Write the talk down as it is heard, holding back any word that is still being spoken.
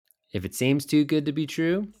If it seems too good to be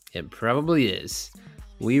true, it probably is.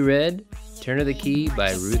 We read Turn of the Key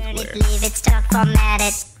by Ruth Ware. Leave it stuck,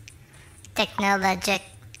 formatted. Technologic.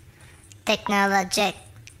 Technologic.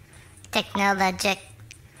 Technologic.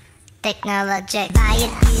 Technologic. Buy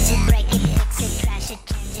it, use it, break it, fix it, trash it,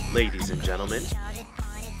 change it. Ladies and gentlemen,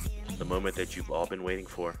 the moment that you've all been waiting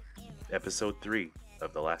for. Episode 3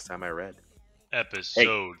 of The Last Time I Read.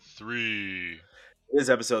 Episode 3. It is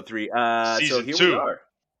episode 3. So Season here 2. we are.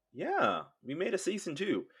 Yeah, we made a season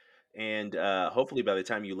 2. And hopefully by the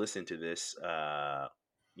time you listen to this,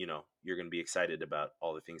 you're going to be excited about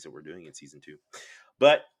all the things that we're doing in season 2.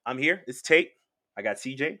 But I'm here. It's Tate. I got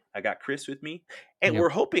CJ. I got Chris with me. And Yep. we're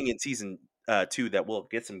hoping in season 2 that we'll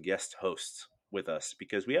get some guest hosts with us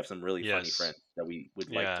because we have some really funny Yes. friends that we would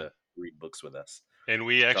like Yeah. to read books with us. And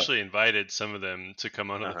we actually invited some of them to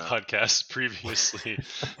come onto the podcast previously.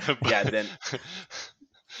 Yeah, then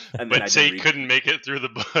I but didn't Tate read couldn't make it through the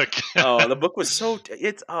book. Oh, the book was so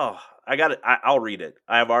I got it. I'll read it.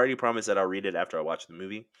 I've already promised that I'll read it after I watch the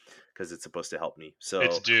movie because it's supposed to help me. So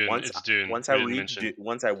It's Dune. Once, It's Dune. Once We I didn't read, mention.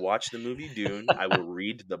 once I watch the movie Dune, I will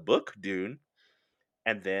read the book Dune,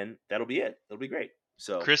 and then that'll be it. It'll be great.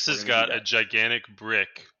 So Chris we're has gonna do got a that. gigantic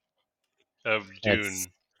brick of Dune That's-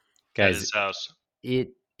 at Guys, his house. it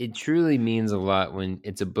truly means a lot when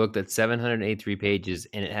it's a book that's 783 pages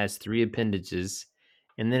and it has 3 appendages,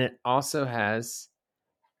 and then it also has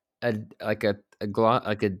a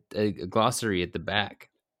glossary at the back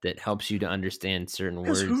that helps you to understand certain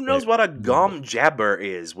words. Because who knows what a gom jabber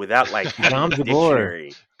is without like having Gom a jabbar.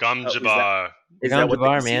 dictionary? Gom is that- Jabbar. Is Gom that what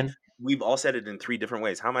jabbar, you see, man? We've all said it in 3 different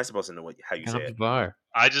ways. How am I supposed to know how you say it? Bar.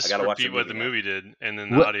 I just gotta watch the repeat what the movie now. movie did and then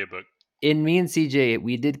the What- audiobook. In me and CJ,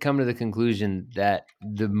 we did come to the conclusion that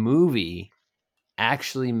the movie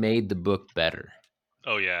actually made the book better.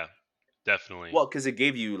 Oh, yeah. Definitely. Well, because it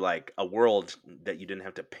gave you like a world that you didn't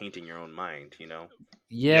have to paint in your own mind, Yeah,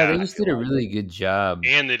 Yeah, they I just did a really good job.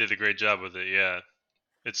 and they did a great job with it, yeah.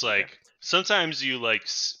 It's Okay. like, sometimes you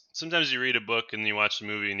read a book and you watch the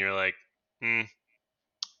movie and you're like,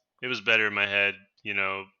 it was better in my head.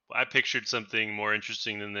 I pictured something more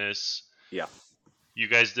interesting than this. Yeah. You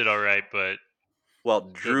guys did all right, but Well,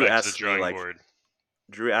 go Drew back to the asked me drawing like board.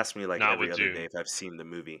 Not every with other Dune. day if I've seen the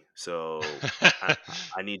movie. So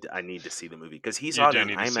I need to see the movie because he You saw it do in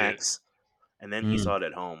need to see it. IMAX, and then he Mm. saw it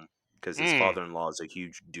at home because his father-in-law is a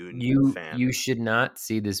huge Dune fan. You should not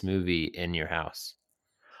see this movie in your house.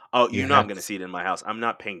 Oh, you you know I'm have going to to- see it in my house. I'm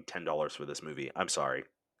not paying $10 for this movie. I'm sorry.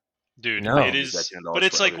 Dude, No. it Use that is, $10 but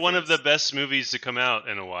it's for like other one of the things. best movies to come out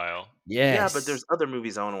in a while. Yes. Yeah, but there's other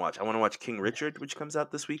movies I want to watch. I want to watch King Richard, which comes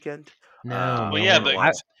out this weekend. No, I Well, yeah, wanna man.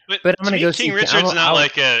 watch- But But I'm to gonna me, go King see- Richard's not I'll-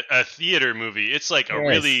 like a theater movie. It's like a Yes.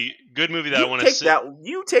 really good movie that I You want to take sit. that.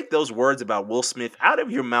 You take those words about Will Smith out of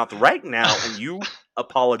your mouth right now, and you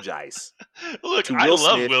apologize. Look, to I Will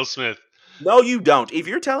love Smith. Will Smith. No, you don't. If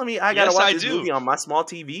you're telling me I gotta Yes, watch I this do. movie on my small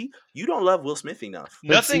TV, you don't love Will Smith enough.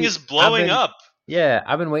 But Nothing see, is blowing I've been- up. Yeah,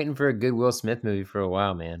 I've been waiting for a good Will Smith movie for a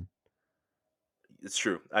while, man. It's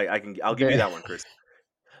true. I'll give you that one, Chris.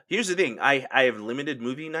 Here's the thing. I have limited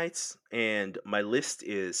movie nights, and my list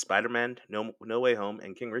is Spider-Man, No Way Home,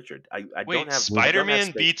 and King Richard. I Wait, don't have Spider-Man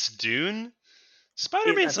space. beats Dune? In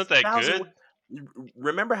Spider-Man's not that 1,000 good.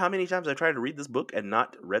 Remember how many times I tried to read this book and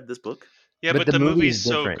not read this book? Yeah, But but the the movie movie's is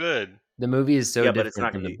so different. good. The movie is so yeah, different but it's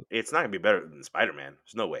not gonna be better than Spider-Man.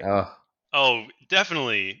 There's no way. Oh,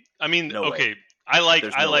 definitely. I mean, No way. okay, I like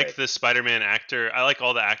There's no way. the Spider-Man actor. I like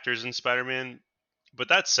all the actors in Spider-Man, but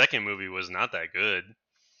that second movie was not that good.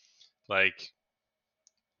 Like,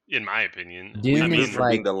 in my opinion. Dune I Moved is mean, from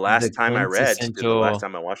being like the last the time I read to the quintessential- last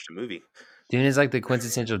time I watched a movie. Dune is like the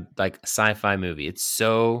quintessential like sci-fi movie. It's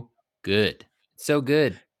so good. It's so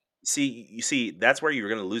good. See, that's where you're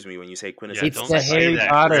gonna lose me when you say Yeah, It's quintessential. don't the say Harry that,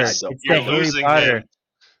 Potter. Chris. It's the You're Harry losing Potter him.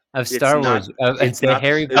 of It's Star not- Wars. It's it's the not-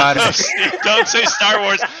 Harry it's- Potter. Don't say Star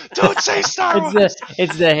Wars. Don't say Star Wars.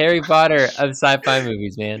 It's the Harry Potter of sci-fi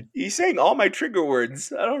movies, man. He's saying all my trigger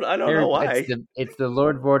words. I don't know Harry- why. It's the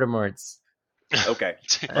Lord Voldemorts. Okay,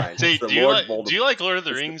 fine. Say, It's the do you Lord like Voldemort. do you like Lord of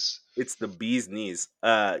the It's the- Rings? It's the bee's knees.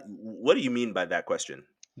 What do you mean by that question?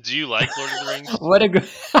 Do you like Lord of the Rings? What a good.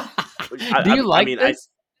 Do you like this?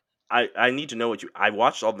 I need to know what you. I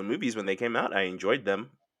watched all the movies when they came out. I enjoyed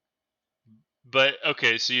them. But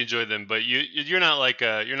okay, so you enjoy them, but you're not like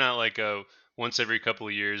a once every couple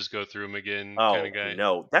of years go through them again Oh kind of guy.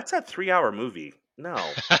 no, that's a 3-hour movie. No,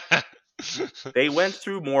 they went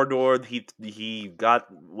through Mordor. He got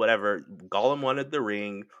whatever. Gollum wanted the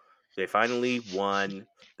ring. They finally won.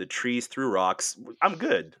 The trees threw rocks. I'm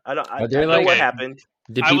good. I Are know there, what like- happened.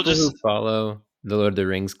 Do I will people who just- follow the Lord of the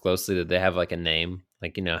Rings closely that they have like a name,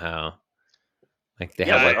 like you know how, Like they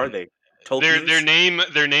Yeah, have what like are they? Their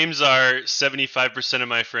Tolkien's? their names are 75% of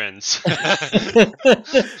my friends.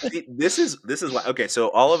 See, this is why. Okay, so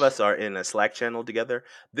all of us are in a Slack channel together.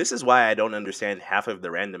 This is why I don't understand half of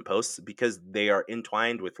the random posts, because they are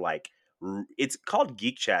entwined with like it's called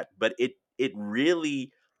geek chat, but it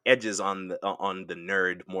really edges on the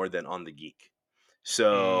nerd more than on the geek.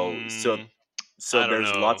 So so mm, so I don't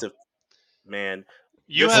there's know. lots of, man.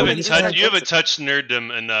 You There's so well, many geek inside chat. you jokes. haven't touched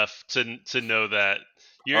nerddom enough to know that.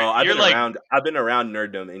 Oh, You're like I've been around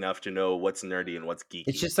nerddom enough to know what's nerdy and what's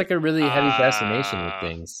It's geeky. just like a really heavy fascination with ah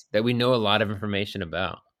things that we know a lot of information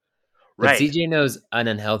about. But Right. CJ knows an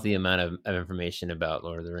unhealthy amount of information about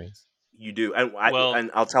Lord of the Rings. You do, and well,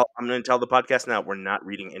 I'm going to tell the podcast now. We're not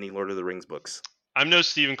reading any Lord of the Rings books. I'm no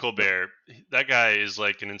Stephen Colbert. That guy is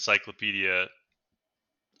like an encyclopedia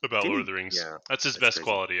about Didn't Lord he? of the Rings. Yeah, That's his that's best crazy.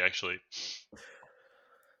 quality, actually.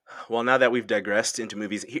 Well, now that we've digressed into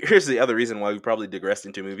movies, here's the other reason why we probably digressed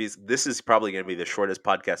into movies. This is probably going to be the shortest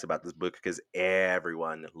podcast about this book because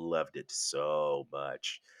everyone loved it so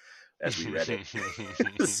much as we read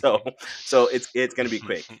it. so so it's going to be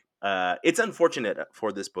quick. It's unfortunate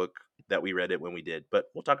for this book that we read it when we did, but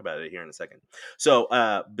we'll talk about it here in a second. So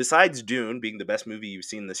besides Dune being the best movie you've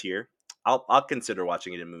seen this year, I'll consider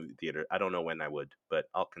watching it in movie theater. I don't know when I would, but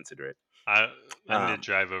I'll consider it. I I need to Um,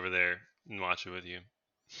 drive over there and watch it with you.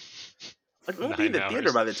 it won't be in 9 the theater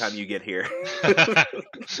hours. by the time you get here.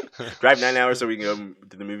 Drive 9 hours so we can go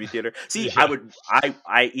to the movie theater. See, Yeah.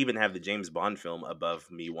 I even have the James Bond film above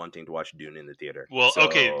me wanting to watch Dune in the theater. Well,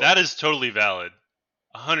 okay, So, that is totally valid.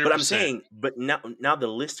 but I'm 100%. saying, but now the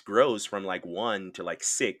list grows from like 1 to like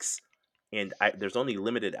 6, and there's only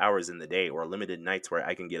limited hours in the day or limited nights where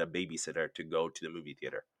I can get a babysitter to go to the movie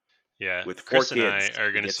theater. Yeah, With 4 Chris and I kids, are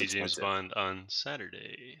it going to gets see James expensive. Bond on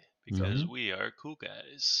Saturday because Mm-hmm. we are cool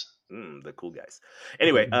guys. The cool guys.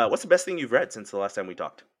 Anyway, what's the best thing you've read since the last time we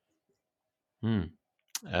talked?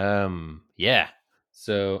 Yeah.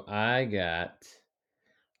 So I got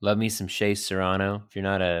love me some Shea Serrano. If you're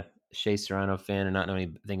not a Shea Serrano fan and not know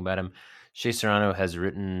anything about him, Shea Serrano has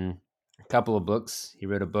written a couple of books. He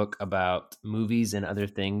wrote a book about movies and other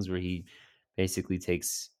things where he basically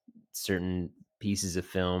takes certain pieces of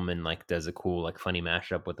film and like does a cool like funny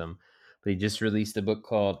mashup with them. But he just released a book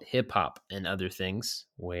called Hip Hop and Other Things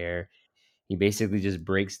where he basically just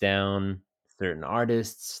breaks down certain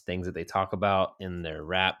artists, things that they talk about in their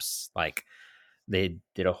raps. Like they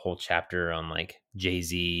did a whole chapter on like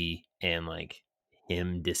Jay-Z and like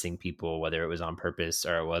him dissing people, whether it was on purpose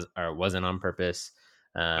or it wasn't on purpose.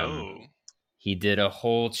 Um, Oh. he did a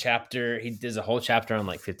whole chapter. He does a whole chapter on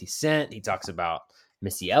like 50 Cent. He talks about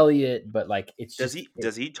Missy Elliott, but like it's Does just he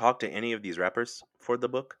does he talk to any of these rappers for the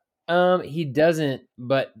book? he doesn't,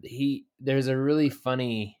 but there's a really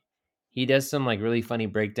funny he does some like really funny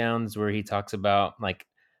breakdowns where he talks about like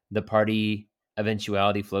the party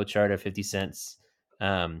eventuality flowchart of 50 cents.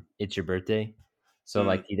 It's your birthday. So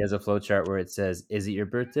like Mm. he does a flowchart where it says, "Is it your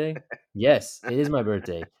birthday?" Yes, it is my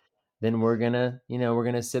birthday. Then we're gonna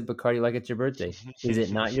sip Bacardi like it's your birthday. Is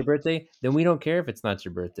it not your birthday? Then we don't care if it's not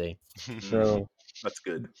your birthday. So That's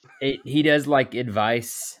good. he does like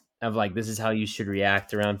advice of like this is how you should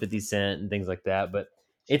react around 50 Cent and things like that. But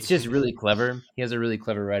it's just really clever. He has a really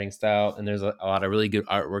clever writing style, and there's a lot of really good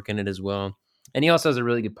artwork in it as well. And he also has a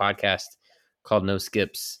really good podcast called No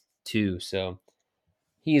Skips too. So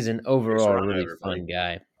he's an Hey, overall Serrano, really everybody. fun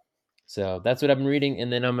guy. So that's what I've been reading,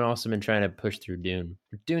 and then I'm also been trying to push through Dune.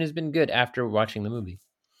 Dune has been good after watching the movie.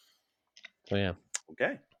 So yeah.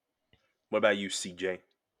 Okay. What about you, CJ?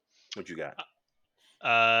 What you got?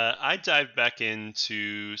 I dived back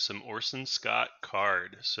into some Orson Scott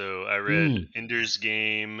Card. So I read Mm. Ender's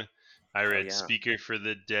Game. I Oh read yeah. Speaker for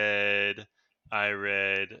the Dead. I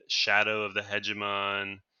read Shadow of the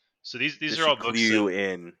Hegemon. So these This are all should clue books you that.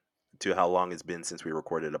 in to how long it's been since we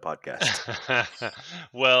recorded a podcast.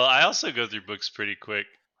 Well, I also go through books pretty quick,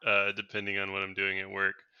 depending on what I'm doing at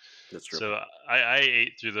work. That's true. So I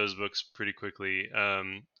ate through those books pretty quickly.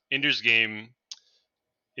 Ender's Game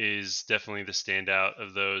is definitely the standout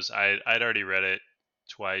of those. I'd already read it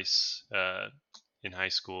twice in high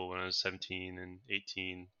school when I was 17 and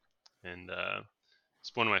 18, and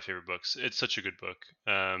it's one of my favorite books. It's such a good book.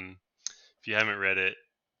 If you haven't read it,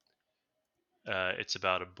 it's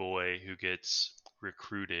about a boy who gets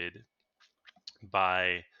recruited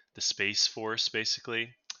by the Space Force, basically.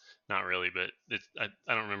 Not really, but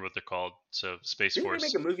I don't remember what they're called. So Space Didn't they make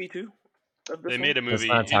Force. a movie too of They this made one? a Let's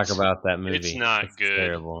movie. not talk about that It's movie. not It's good.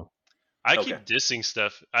 terrible. I Okay. keep dissing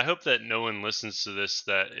stuff. I hope that no one listens to this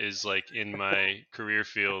that is like in my career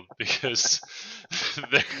field because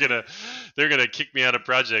they're gonna kick me out of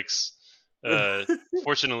projects Uh,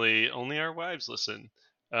 Fortunately, only our wives listen.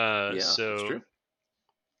 Yeah, that's So, true.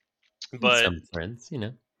 And but some friends, you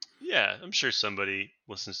know. yeah, I'm sure somebody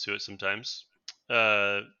listens to it sometimes.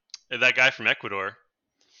 Uh, that guy from Ecuador.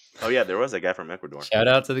 Oh yeah, there was a guy from Ecuador. Shout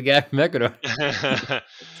out to the guy from Ecuador. That's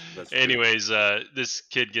true. Anyways, this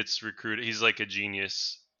kid gets recruited. He's like a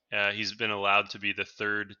genius. He's been allowed to be the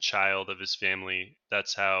third child of his family.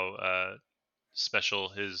 That's how special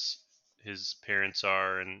his parents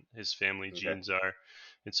are and his family Okay. genes are,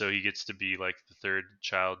 and so he gets to be like the third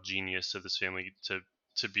child genius of this family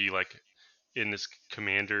to be like in this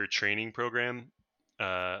commander training program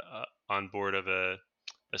on board of a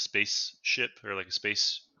spaceship or like a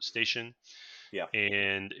space station, Yeah.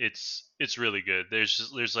 and it's really good.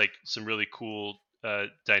 There's like some really cool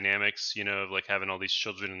dynamics, you know, of like having all these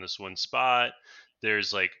children in this one spot.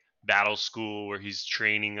 There's like battle school where he's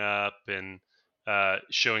training up and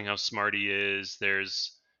showing how smart he is.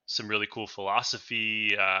 There's some really cool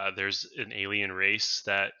philosophy. There's an alien race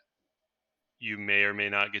that you may or may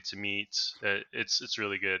not get to meet. It's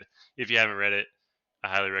really good. If you haven't read it, I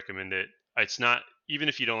highly recommend it. It's not, even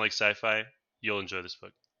if you don't like sci-fi, you'll enjoy this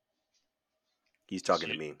book. He's So, talking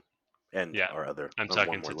to me and yeah, our other I'm one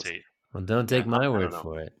talking more to listener. Tate. Well, don't Yeah, take my I don't word know.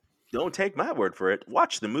 for it. Don't take my word for it.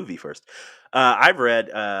 Watch the movie first. I've read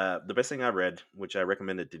the best thing I read, which I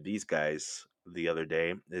recommended to these guys the other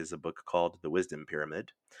day, is a book called The Wisdom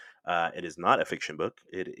Pyramid. It is not a fiction book.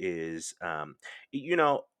 It is,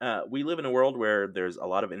 we live in a world where there's a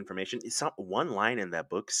lot of information. One line in that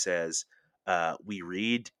book says, "We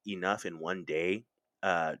read enough in one day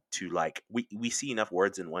to like we see enough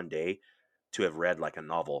words in one day to have read like a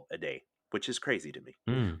novel a day," which is crazy to me.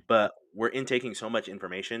 Mm. But we're intaking so much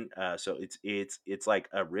information, so it's like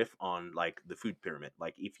a riff on like the food pyramid.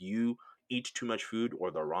 Like if you eat too much food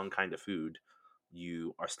or the wrong kind of food,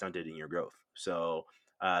 you are stunted in your growth. So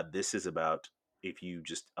this is about if you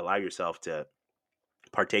just allow yourself to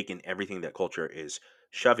partake in everything that culture is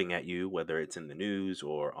shoving at you, whether it's in the news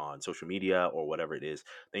or on social media or whatever it is,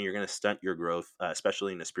 then you're going to stunt your growth,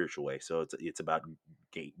 especially in a spiritual way. So it's about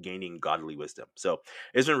gaining godly wisdom. So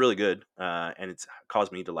it's been really good, and it's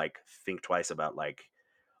caused me to like think twice about like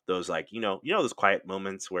those like those quiet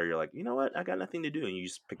moments where you're like, you know what, I got nothing to do, and you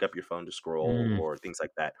just pick up your phone to scroll Mm. or things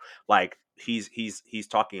like that. Like he's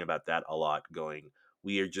talking about that a lot, going,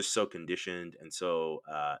 we are just so conditioned and so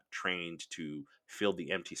trained to fill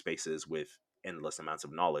the empty spaces with endless amounts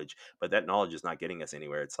of knowledge, but that knowledge is not getting us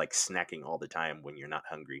anywhere. It's like snacking all the time when you're not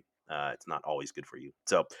hungry. It's not always good for you.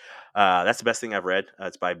 So that's the best thing I've read.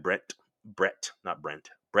 It's by Brett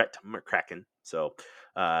McCracken. So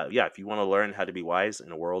yeah, if you want to learn how to be wise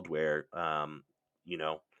in a world where you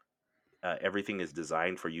know everything is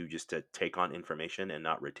designed for you just to take on information and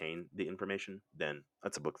not retain the information, then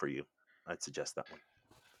that's a book for you. I'd suggest that one.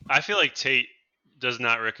 I feel like Tate does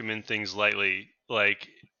not recommend things lightly. Like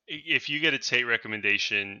if you get a Tate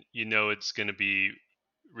recommendation, you know it's going to be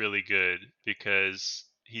really good because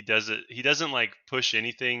he doesn't like push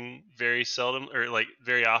anything very seldom or like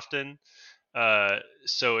very often.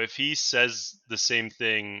 So if he says the same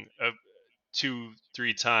thing 2-3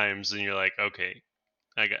 times, then you're like, okay,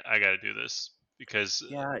 I got to do this because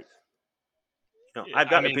Yeah, I've I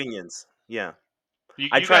got mean, opinions. Yeah,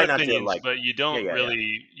 I you try got not to opinions, like. but Yeah, yeah, yeah.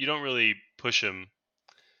 you don't really push them.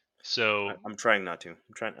 So I'm trying not to.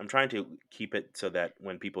 I'm trying to keep it so that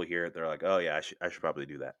when people hear it, they're like, "Oh yeah, I should probably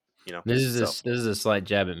do that." You know. So This is a slight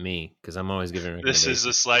jab at me because I'm always giving this is a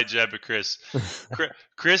recommendations. slight jab at Chris.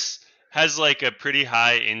 Chris has like a pretty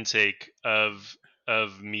high intake of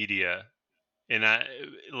media, and I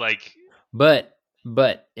like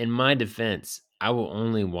but in my defense, I will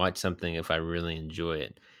only watch something if I really enjoy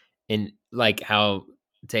it. And like how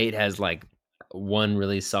Tate has like one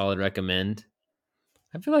really solid recommend.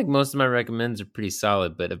 I feel like most of my recommends are pretty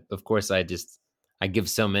solid, but of course I give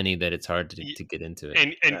so many that it's hard to get into it.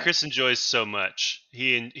 and yeah, Chris enjoys so much.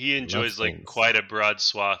 He I love enjoys like things. quite a broad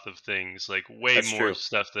swath of things, like way that's more true.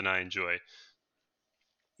 stuff than I enjoy.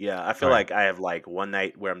 Yeah, I All feel right. like I have like one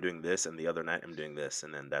night where I'm doing this, and the other night I'm doing this,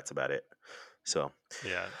 and then that's about it. So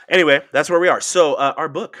Yeah. anyway, that's where we are. So our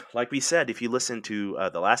book, like we said, if you listen to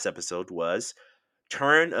the last episode, was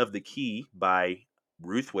Turn of the Key by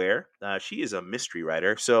Ruth Ware. She is a mystery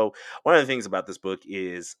writer. So one of the things about this book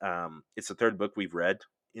is it's the third book we've read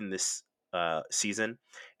in this season,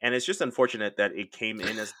 and it's just unfortunate that it came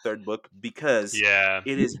in as the third book because Yeah.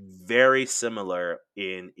 it is very similar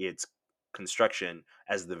in its construction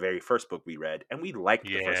as the very first book we read, and we liked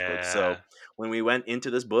the first book. So Yeah. when we went into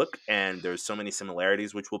this book and there's so many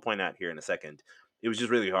similarities, which we'll point out here in a second, it was just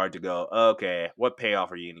really hard to go, okay, what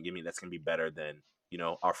payoff are you going to give me that's going to be better than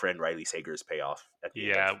our friend Riley Sager's payoff at the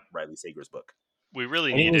end of Yeah, Riley Sager's book. we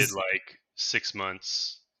really And it needed was like 6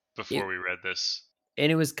 months before it, we read this.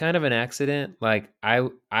 and it was kind of an accident. Like I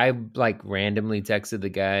like randomly texted the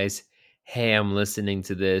guys, "Hey, I'm listening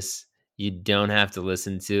to this. You don't have to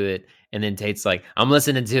listen to it." And then Tate's like, "I'm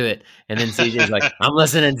listening to it." And then CJ's like, "I'm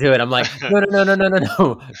listening to it." I'm like, "No, no, no, no, no, no,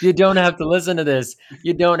 no. You don't have to listen to this.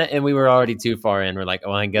 You don't." And we were already too far in. We're like,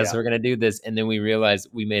 "Oh, I guess Yeah, we're gonna do this." And then we realized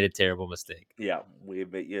we made a terrible mistake. yeah,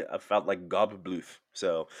 I felt like Gobblebluth.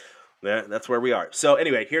 So that's where we are. So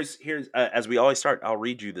anyway, here's as we always start, I'll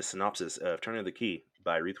read you the synopsis of Turn of the Key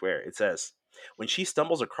by Ruth Ware. It says, when she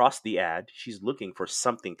stumbles across the ad, she's looking for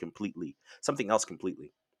something else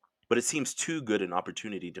completely. But it seems too good an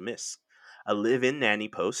opportunity to miss. A live-in nanny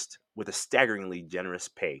post with a staggeringly generous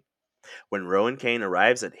pay. When Rowan Kane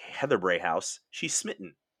arrives at Heatherbray House, she's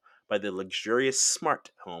smitten by the luxurious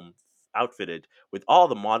smart home outfitted with all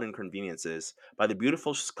the modern conveniences, by the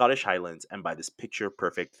beautiful Scottish Highlands, and by this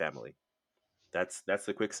picture-perfect family. That's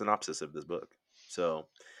the quick synopsis of this book. So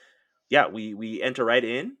yeah, we enter right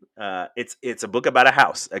in. It's a book about a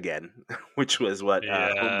house again, which was what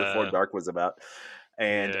Home Before Yeah, Dark was about,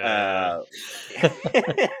 and yeah.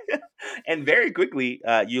 and very quickly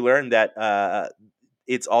you learn that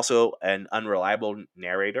it's also an unreliable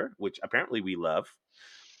narrator, which apparently we love,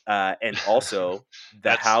 and also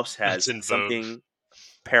the house That's has in vogue. something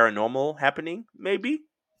paranormal happening. Maybe,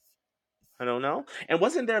 I don't know. And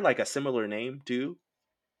wasn't there like a similar name too?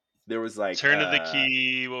 There was like Turn of the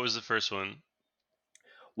Key. What was the first one?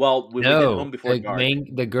 well, when we did Home No, Before Dark,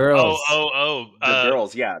 the Oh, girls. oh, oh. the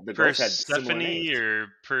girls, yeah, the girls had similar Persephone names.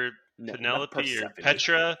 or No, not Penelope or Persephone.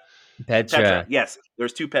 Petra. Petra. Petra. Yes,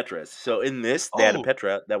 there's two Petras. So in this, they had a Oh,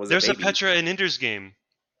 Petra that was a there's a baby. Petra in Ender's Game.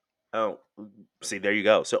 Oh, see, there you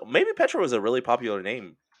go. So maybe Petra was a really popular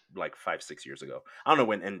name like 5, 6 years ago. I don't know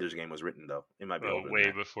when Ender's Game was written though. It might be Oh, older than way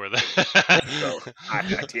that. before that. So I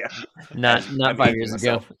have no idea. Not As not I'm 5 aging years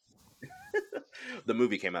ago. myself. The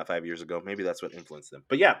movie came out 5 years ago. Maybe that's what influenced them.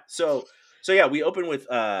 But yeah, so yeah, we open with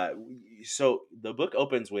so the book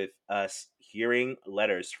opens with us hearing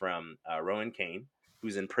letters from Rowan Kane,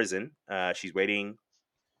 who's in prison. She's waiting.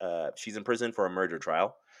 She's in prison for a murder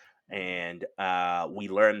trial, and we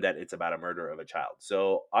learn that it's about a murder of a child.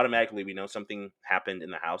 So automatically, we know something happened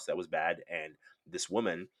in the house that was bad, and this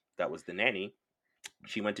woman that was the nanny,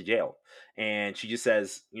 she went to jail, and she just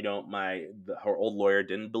says, her old lawyer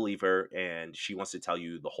didn't believe her, and she wants to tell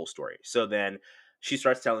you the whole story. So then she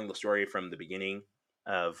starts telling the story from the beginning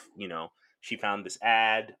of, she found this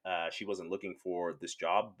ad. She wasn't looking for this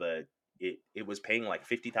job, but it was paying like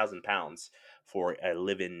 £50,000 for a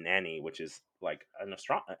live-in nanny, which is like an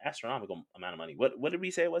astronomical amount of money. What did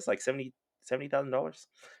we say it was, like $70,000,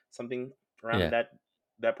 something around Yeah.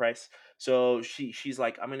 that price. So she's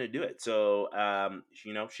like, I'm gonna do it. So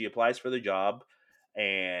she applies for the job,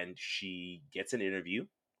 and she gets an interview,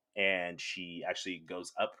 and she actually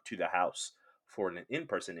goes up to the house for an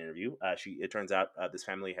in-person interview. It turns out this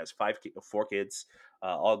family has four kids,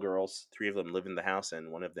 all girls. Three of them live in the house,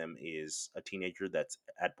 and one of them is a teenager that's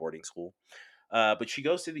at boarding school. But she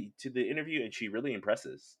goes to the interview, and she really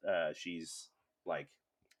impresses. She's like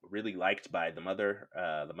really liked by the mother.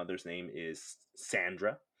 The mother's name is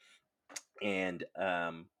Sandra, and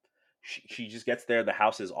she just gets there. The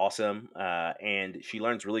house is awesome, and she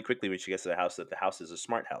learns really quickly when she gets to the house that the house is a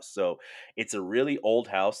smart house. So it's a really old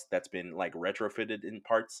house that's been like retrofitted in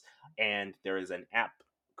parts, and there is an app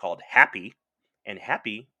called Happy, and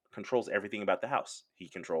Happy controls everything about the house. He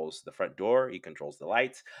controls the front door, he controls the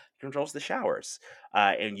lights, he controls the showers,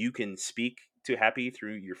 and you can speak to Happy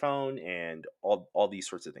through your phone and all these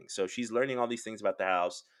sorts of things. So she's learning all these things about the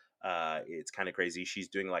house. It's kind of crazy. She's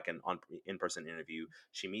doing like an in-person interview.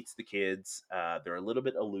 She meets the kids. They're a little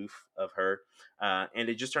bit aloof of her, and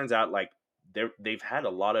it just turns out like they've had a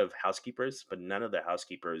lot of housekeepers, but none of the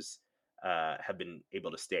housekeepers have been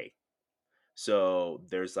able to stay. So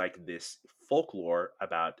there's like this folklore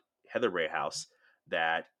about Heatherbray House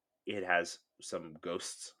that it has some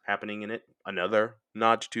ghosts happening in it. Another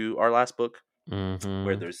nod to our last book, where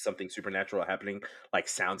Mm-hmm. there's something supernatural happening, like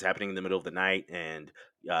sounds happening in the middle of the night, and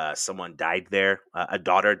someone died there. A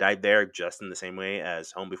daughter died there, just in the same way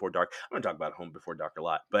as Home Before Dark. I'm gonna talk about Home Before Dark a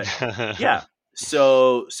lot, but yeah.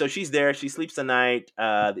 So she's there. She sleeps the night.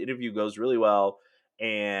 The interview goes really well,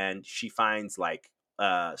 and she finds like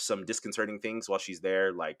some disconcerting things while she's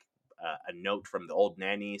there, like a note from the old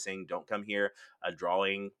nanny saying "Don't come here," a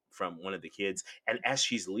drawing from one of the kids, and as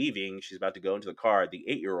she's leaving, she's about to go into the car. The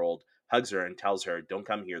 8-year-old hugs her and tells her, "Don't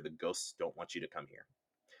come here. The ghosts don't want you to come here."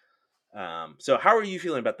 So how are you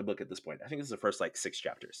feeling about the book at this point? I think this is the first like 6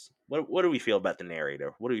 chapters. What do we feel about the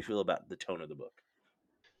narrator? What do we feel about the tone of the book?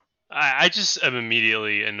 I just am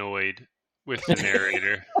immediately annoyed with the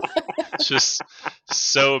narrator. Just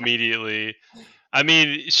so immediately. I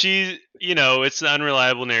mean, it's the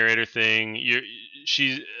unreliable narrator thing.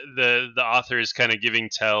 She, the author is kind of giving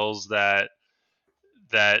tells that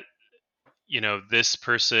this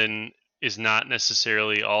person is not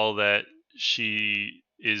necessarily all that she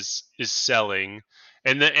is selling,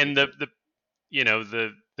 and the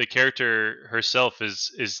the character herself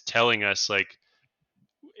is telling us, like,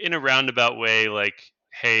 in a roundabout way, like,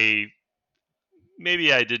 hey,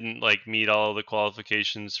 maybe I didn't like meet all the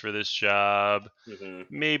qualifications for this job. Hmm.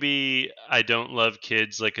 Maybe I don't love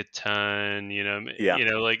kids like a ton. Yeah,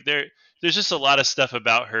 Like, there's just a lot of stuff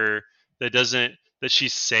about her that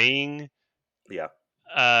she's saying, yeah,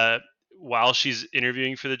 uh, while she's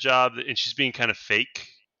interviewing for the job, and she's being kind of fake,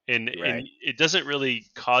 and right. it doesn't really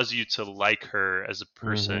cause you to like her as a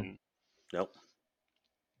Hmm. person, Nope.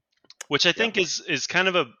 which I Yep. think is kind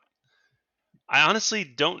of a. I honestly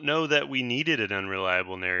don't know that we needed an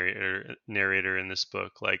unreliable narrator in this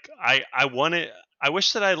book. Like, I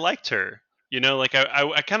wish that I liked her. Like,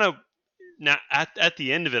 I kind of, now at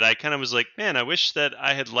the end of it, I kind of was like, man, I wish that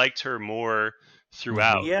I had liked her more Hmm.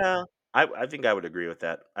 throughout. Yeah, I think I would agree with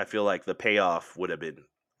that. I feel like the payoff would have been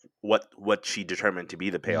what she determined to be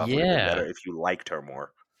the payoff would have been better Yeah, if you liked her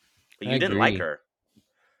more. But I you didn't like agree. her.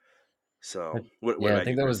 So, But what yeah, I about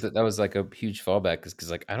you, think that was Chris? that was like a huge fallback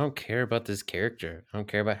because like I don't care about this character. I don't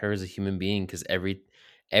care about her as a human being because every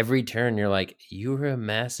turn you're like you were a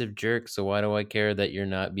massive jerk. So why do I care that you're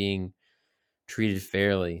not being treated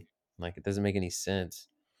fairly? Like it doesn't make any sense.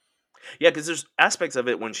 Yeah, because there's aspects of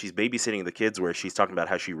it when she's babysitting the kids where she's talking about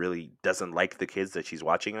how she really doesn't like the kids that she's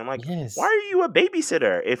watching. And I'm like, why Yes, are you a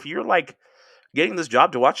babysitter if you're like getting this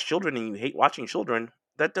job to watch children and you hate watching children?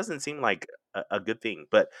 That doesn't seem like a good thing.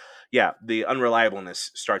 But yeah, the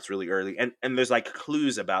unreliableness starts really early, and there's like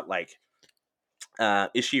clues about like,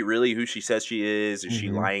 is she really who she says she is? Is she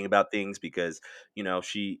hmm, lying about things? Because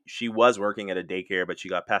she was working at a daycare, but she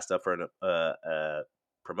got passed up for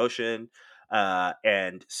promotion.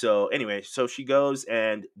 And so anyway, so she goes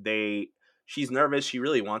and she's nervous. She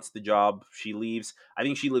really wants the job. She leaves. I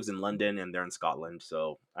think she lives in London and they're in Scotland.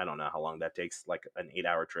 So I don't know how long that takes, like an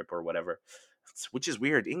 8-hour trip or whatever. Which is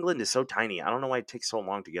weird. England is so tiny. I don't know why it takes so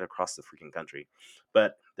long to get across the freaking country.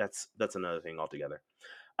 But that's another thing altogether.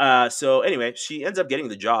 So anyway, she ends up getting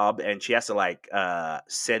the job and she has to like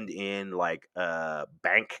send in like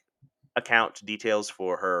bank account details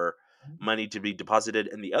for her money to be deposited.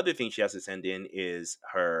 And the other thing she has to send in is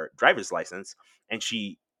her driver's license. And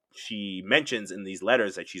she mentions in these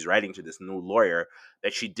letters that she's writing to this new lawyer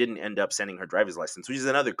that she didn't end up sending her driver's license, which is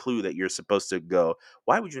another clue that you're supposed to go,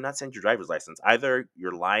 why would you not send your driver's license? Either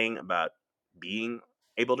you're lying about being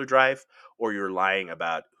able to drive, or you're lying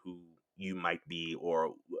about who you might be,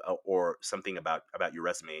 or something about your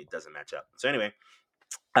resume doesn't match up. So anyway,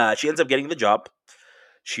 she ends up getting the job.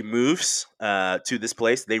 She moves to this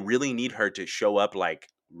place. They really need her to show up like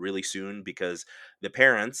really soon because the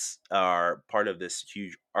parents are part of this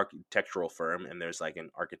huge architectural firm, and there's like an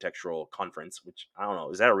architectural conference, which I don't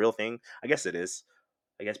know, is that a real thing? I guess it is.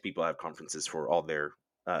 I guess people have conferences for all their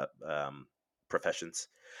professions.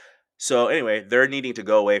 So anyway, they're needing to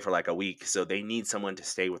go away for like a week, so they need someone to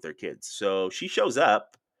stay with their kids. So she shows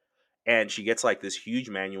up and she gets like this huge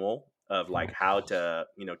manual of oh like my how gosh, to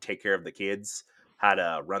take care of the kids, how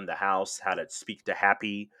to run the house, how to speak to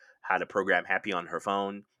Happy, how to program Happy on her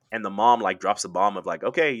phone. And the mom like drops a bomb of like,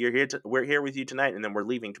 okay, we're here with you tonight, and then we're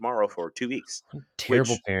leaving tomorrow for 2 weeks,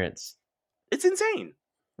 terrible which parents. it's insane.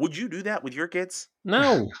 Would you do that with your kids?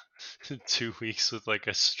 No, 2 weeks with like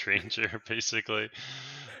a stranger, basically,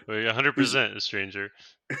 like Who's 100% a stranger.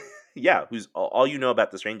 yeah, who's all you know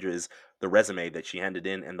about the stranger is the resume that she handed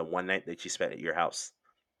in and the one night that she spent at your house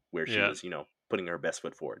where she Yeah, was, putting her best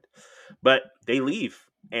foot forward. But they leave,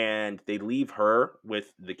 and they leave her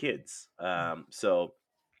with the kids.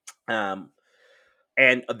 Um,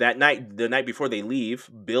 and that night, the night before they leave,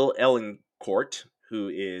 Bill Ellencourt, who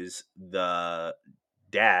is the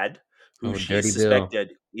dad, who oh she dirty Bill.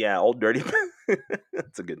 suspected, yeah, old dirty,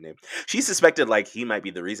 that's a good name. She suspected like he might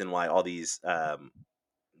be the reason why all these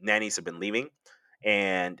nannies have been leaving,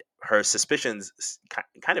 and her suspicions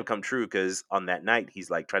kind of come true because on that night he's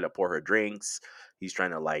like trying to pour her drinks, he's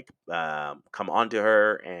trying to like come on to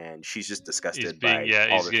her, and she's just disgusted by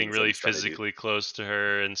all he's the getting things that really he's trying to do. physically close to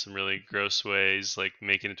her in some really gross ways, like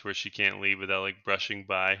making it to where she can't leave without like brushing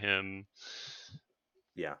by him.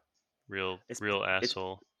 Yeah, Real, it's real it's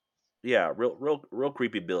asshole. yeah, real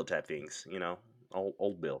creepy Bill type things,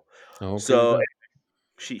 old Bill. Oh, okay, So Bill.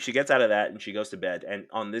 she gets out of that and she goes to bed. And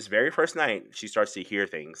on this very first night, she starts to hear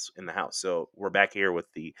things in the house. So we're back here with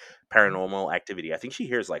the paranormal activity. I think she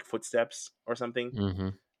hears like footsteps or something Mm-hmm.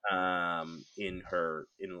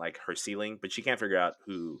 in like her ceiling, but she can't figure out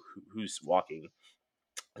who's walking.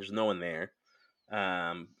 There's no one there.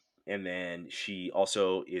 Um, and then she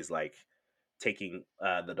also is like taking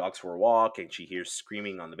the dogs for a walk, and she hears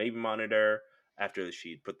screaming on the baby monitor after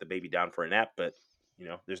she put the baby down for a nap, but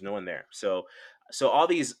there's no one there. So all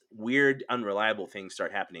these weird unreliable things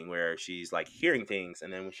start happening where she's like hearing things,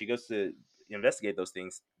 and then when she goes to investigate those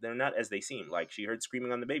things, they're not as they seem. Like she heard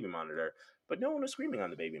screaming on the baby monitor, but no one was screaming on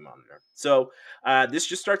the baby monitor. So this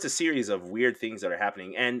just starts a series of weird things that are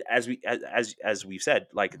happening. And as we've said,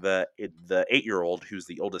 like the 8-year-old who's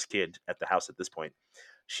the oldest kid at the house at this point,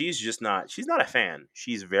 she's not a fan.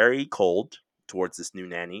 She's very cold towards this new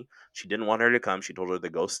nanny. She didn't want her to come. She told her the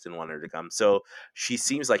ghost didn't want her to come. So she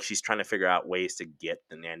seems like she's trying to figure out ways to get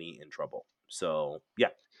the nanny in trouble. So yeah.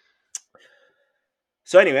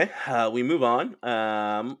 So anyway, we move on,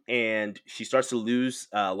 and she starts to lose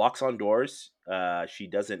locks on doors. She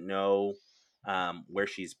doesn't know where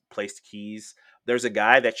she's placed keys. There's a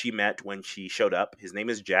guy that she met when she showed up. His name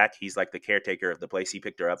is Jack. He's like the caretaker of the place. He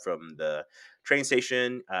picked her up from the train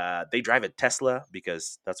station. They drive a Tesla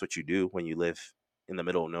because that's what you do when you live in the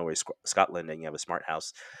middle of nowhere, Scotland, and you have a smart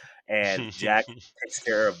house. And Jack takes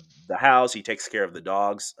care of the house. He takes care of the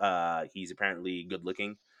dogs. He's apparently good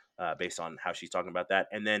looking, based on how she's talking about that.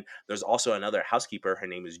 And then there's also another housekeeper. Her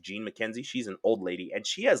name is Jean McKenzie. She's an old lady, and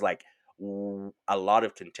she has like a lot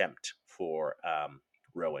of contempt for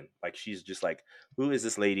Rowan. Like she's just like, who is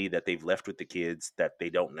this lady that they've left with the kids that they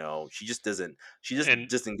don't know? She just doesn't. She just And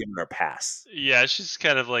doesn't give her a pass. yeah, she's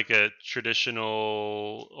kind of like a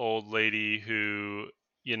traditional old lady who,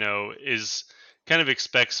 is kind of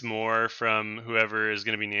expects more from whoever is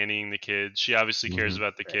going to be nannying the kids. She obviously cares Mm-hmm.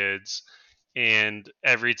 about the Right. kids. And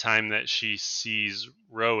every time that she sees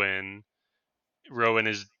Rowan, Rowan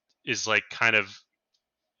is like kind of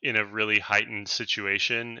in a really heightened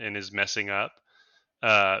situation and is messing up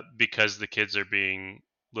because the kids are being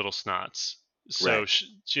little snots. So Right.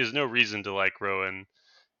 she has no reason to like Rowan,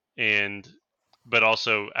 and but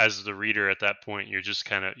also as the reader at that point, you just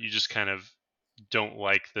kind of don't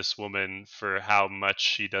like this woman for how much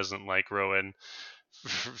she doesn't like Rowan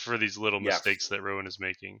for these little Yeah. mistakes that Rowan is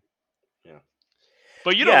making. Yeah.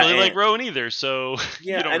 But you don't Yeah. really like And Rowan either, so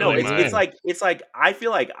you yeah, I don't know. really It's Yeah. it's mind. like it's like I feel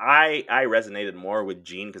like I resonated more with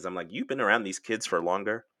Jean because I'm like, you've been around these kids for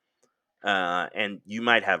longer, and you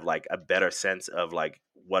might have like a better sense of like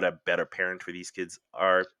what a better parent for these kids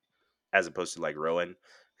are, as opposed to like Rowan,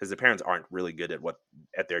 because the parents aren't really good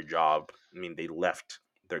at their job. I mean, they left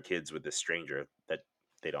their kids with this stranger that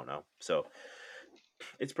they don't know, so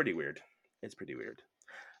it's pretty weird. It's pretty weird.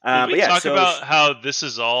 Did we But yeah, talk about how this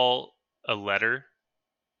is all a letter?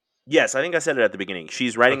 yes, I think I said it at the beginning.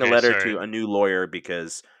 She's writing a Okay, letter sorry. to a new lawyer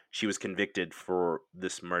because she was convicted for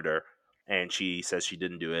this murder, and she says she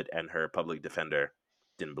didn't do it, and her public defender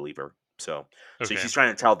didn't believe her. So Okay. she's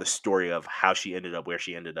trying to tell the story of how she ended up where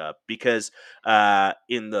she ended up, because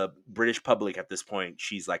in the British public at this point,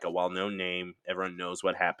 she's like a well-known name. Everyone knows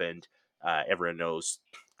what happened. Everyone knows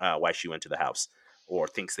why she went to the house, or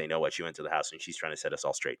thinks they know why she went to the house, and she's trying to set us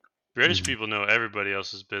all straight. British Mm-hmm. people know everybody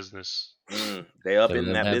else's business. They up They in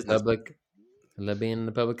love that that business, public. They love being in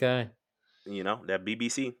the public eye. that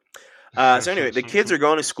BBC. So anyway, the kids are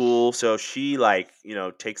going to school, so she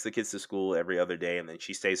takes the kids to school every other day, and then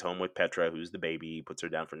she stays home with Petra, who's the baby, puts her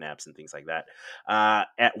down for naps and things like that.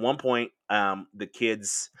 At one point, the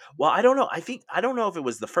kids, well, I don't know if it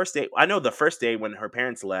was the first day. I know the first day when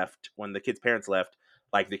when the kids' parents left,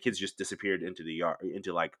 like the kids just disappeared into the yard,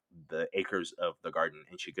 into like the acres of the garden,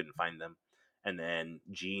 and she couldn't find them. And then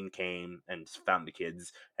Jean came and found the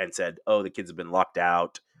kids and said, "Oh, the kids have been locked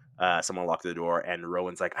out. Someone locked the door," and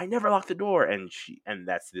Rowan's like, "I never locked the door," and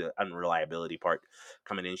that's the unreliability part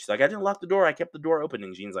coming in. She's like, "I didn't lock the door. I kept the door open."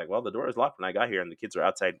 And Jean's like, "Well, the door is locked when I got here, and the kids are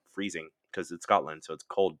outside freezing because it's Scotland, so it's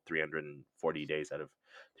cold 340 days out of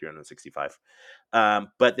 365."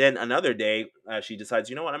 But then another day, she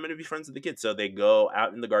decides, you know what, I'm going to be friends with the kids. So they go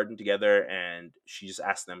out in the garden together, and she just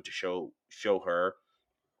asks them to show her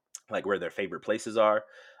like where their favorite places are,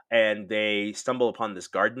 and they stumble upon this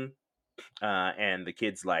garden, and the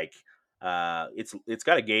kids like it's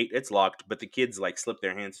got a gate, it's locked, but the kids like slip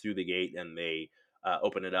their hands through the gate, and they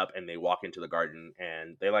open it up, and they walk into the garden,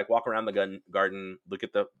 and they like walk around the garden, look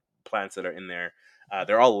at the plants that are in there.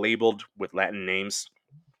 They're all labeled with Latin names,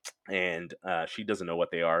 and she doesn't know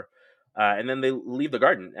what they are. And then they leave the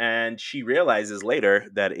garden, and she realizes later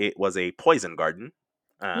that it was a poison garden.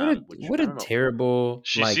 Which What I a don't know. terrible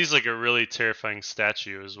She sees like a really terrifying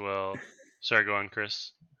statue as well. Sorry, go on,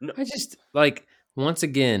 Chris. No, I just like once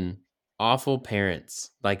again awful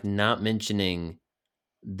parents like not mentioning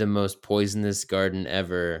the most poisonous garden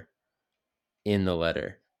ever in the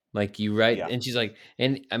letter. Like you write, yeah, and she's like,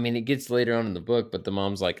 and I mean, it gets later on in the book, but the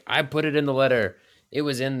mom's like, I put it in the letter. It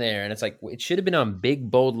was in there. And it's like, it should have been on big,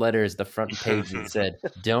 bold letters, the front page that said,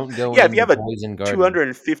 don't go yeah. If in you the have a poison garden.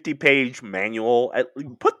 250-page manual,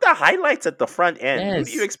 put the highlights at the front end. Who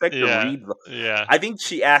do you Yes. expect to Yeah, read? yeah. I think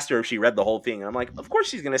she asked her if she read the whole thing, and I'm like, of course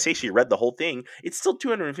she's going to say she read the whole thing. It's still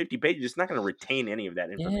 250 pages. It's not going to retain any of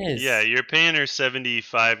that information. Yeah, Yes. you're paying her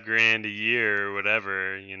 75 grand a year or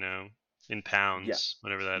whatever, in Yeah, pounds,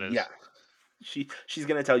 whatever that yeah. is. She's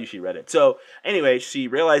gonna tell you she read it. So anyway, she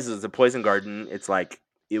realizes the poison garden. It's like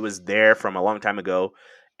it was there from a long time ago,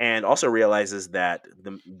 and also realizes that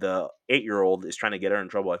the 8-year-old is trying to get her in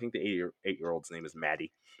trouble. I think the 8-year-old's name is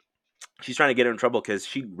Maddie. She's trying to get her in trouble because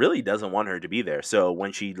she really doesn't want her to be there. So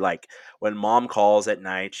when mom calls at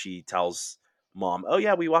night, she tells mom, "Oh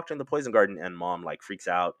yeah, we walked in the poison garden," and mom like freaks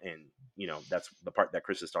out, and that's the part that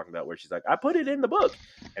Chris is talking about where she's like, "I put it in the book,"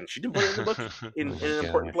 and she didn't put it in the book in Oh my an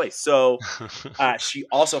important gosh. place. So she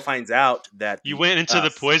also finds out that You the went into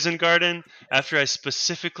the poison garden after I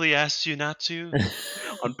specifically asked you not to?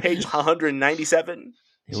 on page 197.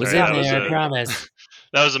 It was Sorry, in that was there, I a promise.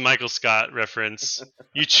 that was a Michael Scott reference.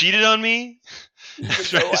 You cheated on me Even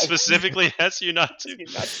after though I I specifically asked you not asked to. you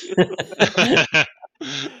not to.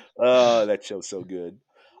 Oh, that show's so good.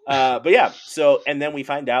 But yeah, so and then we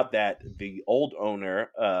find out that the old owner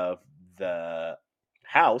of the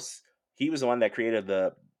house, he was the one that created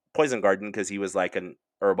the poison garden because he was like an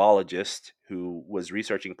herbologist who was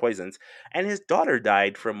researching poisons, and his daughter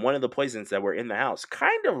died from one of the poisons that were in the house.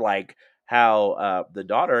 Kind of like how the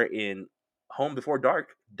daughter in Home Before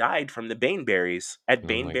Dark died from the baneberries at Oh my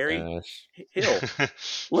Baneberry gosh. Hill.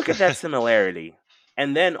 Look at that similarity.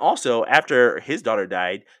 And then also, after his daughter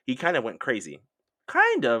died, he kind of went crazy.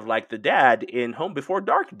 Kind of like the dad in Home Before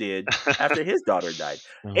Dark did after his daughter died.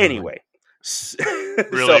 Oh my. Anyway,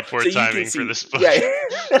 Really poor so you can timing for see, this book.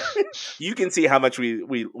 yeah, you can see how much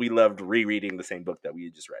we loved rereading the same book that we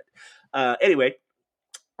had just read. Anyway,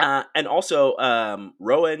 and also,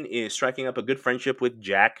 Rowan is striking up a good friendship with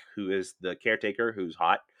Jack, who is the caretaker, who's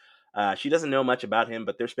hot. She doesn't know much about him,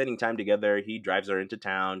 but they're spending time together. He drives her into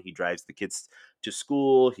town. He drives the kids to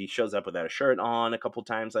school. He shows up without a shirt on a couple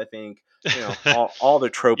times, I think. All the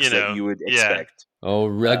tropes that you would yeah. expect. Oh,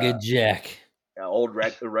 rugged Jack. Old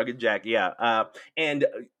rugged Jack, yeah. And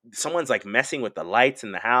someone's like messing with the lights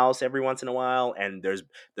in the house every once in a while. And there's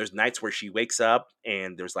nights where she wakes up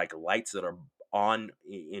and there's like lights that are on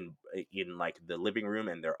in like the living room,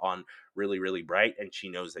 and they're on really really bright, and she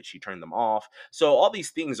knows that she turned them off. So all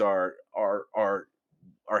these things are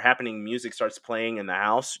happening. Music starts playing in the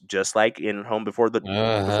house, just like in Home Before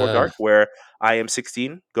Dark, where I Am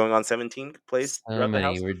 16 Going on 17 plays So throughout the many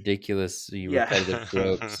house. ridiculous Yeah. repetitive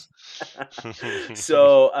tropes.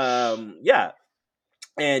 So yeah,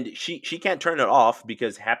 and she can't turn it off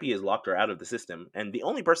because Happy has locked her out of the system, and the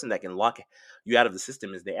only person that can lock you out of the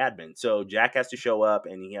system is the admin. So Jack has to show up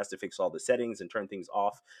and he has to fix all the settings and turn things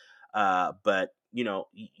off. But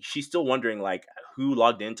she's still wondering like who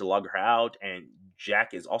logged in to log her out, and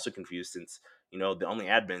Jack is also confused since the only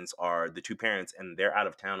admins are the two parents, and they're out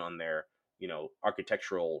of town on their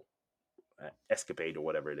architectural escapade or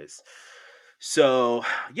whatever it is. So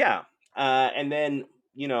yeah, and then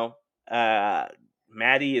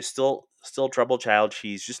Maddie is still troubled child.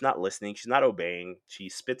 She's just not listening. She's not obeying. She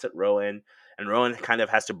spits at Rowan, and Rowan kind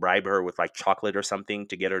of has to bribe her with like chocolate or something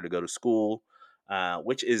to get her to go to school,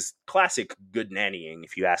 which is classic good nannying,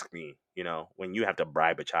 if you ask me. When you have to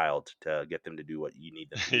bribe a child to get them to do what you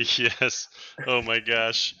need them to do. Yes. Oh my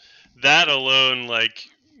gosh. That alone like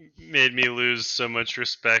made me lose so much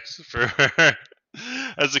respect for her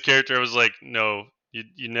as a character. I was like, no,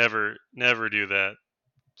 you never do that.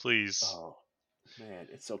 Please. Oh man,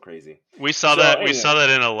 it's so crazy. We saw So, that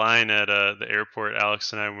anyway, in a line at the airport,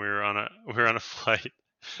 Alex and I, when we were on a flight.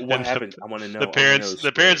 what And happened? I want to know. the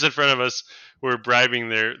parents in front of us were bribing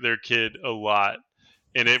their kid a lot.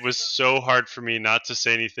 And it was so hard for me not to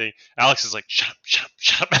say anything. Alex is like, shut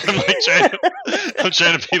up. I'm like I'm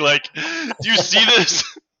trying to be like, do you see this?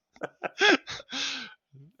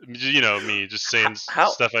 Me just saying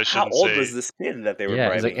stuff I shouldn't say. How old was this kid that they were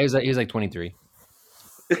bribing? He was like 23.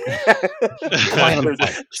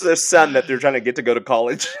 The son that they're trying to get to go to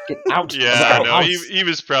college. Get out. Yeah, no, he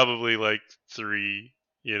was probably like 3,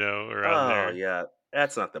 around there. Oh yeah,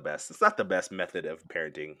 that's not the best. It's not the best method of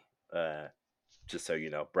parenting Just so you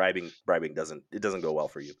know, bribing doesn't go well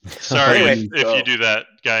for you. But Sorry anyway, if you so do that,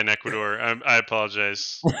 guy in Ecuador. I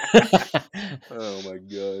apologize. oh my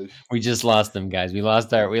gosh. We just lost them, guys. We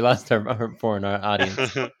lost our foreign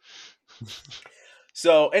audience.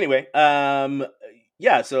 So anyway,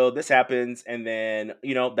 yeah, so this happens, and then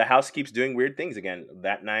the house keeps doing weird things again.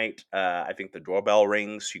 That night, I think the doorbell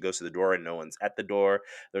rings. She goes to the door, and no one's at the door.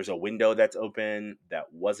 There's a window that's open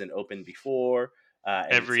that wasn't open before,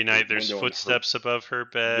 and it's Every a night there's window in her. footsteps above her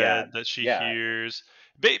Yeah, bed that she yeah, hears.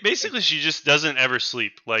 and, Basically, she just doesn't ever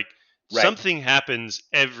sleep. Like right, something happens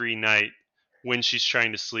every night when she's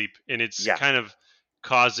trying to sleep, and it's yeah. kind of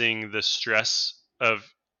causing the stress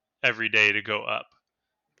of every day to go up.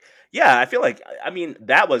 Yeah, I feel like I mean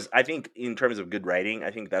that was I think in terms of good writing,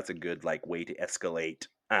 I think that's a good like way to escalate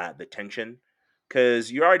the tension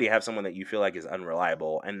because you already have someone that you feel like is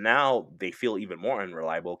unreliable, and now they feel even more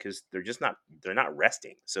unreliable because they're not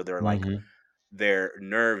resting, so they're like Hmm. their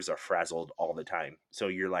nerves are frazzled all the time. So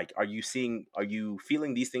you're like, are you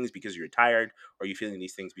feeling these things because you're tired, or are you feeling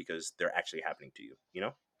these things because they're actually happening to you? You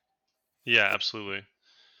know? Yeah, absolutely.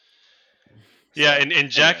 Yeah, So and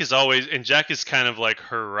anyway, Jack is kind of like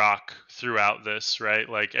her rock throughout this, right?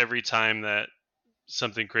 Like every time that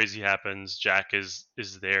something crazy happens, Jack is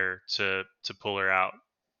there to pull her out.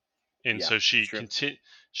 And yeah, so true.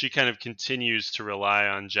 she kind of continues to rely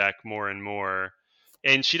on Jack more and more.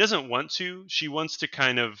 And she doesn't want to. She wants to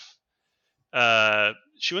kind of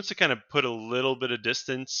put a little bit of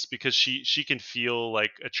distance because she can feel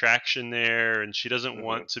like attraction there, and she doesn't Hmm.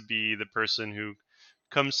 want to be the person who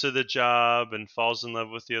comes to the job and falls in love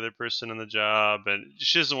with the other person on the job, and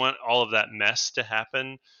she doesn't want all of that mess to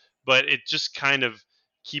happen, but it just kind of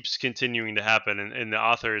keeps continuing to happen, and the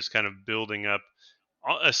author is kind of building up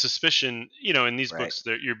a suspicion. In these Right. books,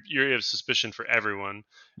 that you have suspicion for everyone,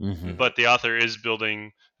 Hmm. Hmm. but the author is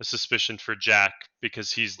building a suspicion for Jack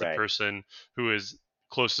because he's the Right. person who is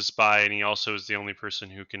closest by, and he also is the only person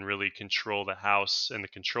who can really control the house and the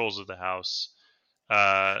controls of the house.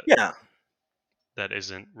 Uh, Yeah. that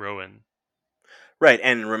isn't Rowan. Right,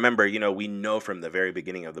 and remember, we know from the very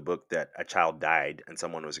beginning of the book that a child died and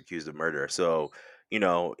someone was accused of murder. So,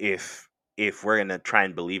 if we're gonna try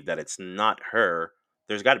and believe that it's not her,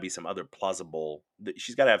 there's got to be some other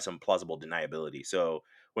She's got to have some plausible deniability. So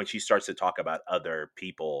when she starts to talk about other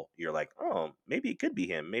people, you're like, oh, maybe it could be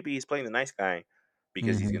him. Maybe he's playing the nice guy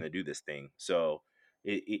because he's Hmm. gonna do this thing. So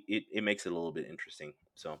it makes it a little bit interesting.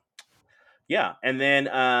 So yeah, and then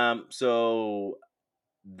so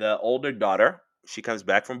the older daughter, she comes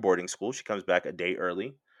back from boarding school. She comes back a day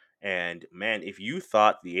early. And man, if you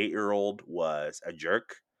thought the 8-year-old was a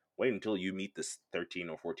jerk, wait until you meet this 13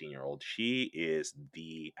 or 14-year-old. She is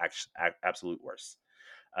the absolute worst.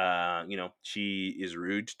 She is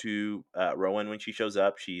rude to Rowan when she shows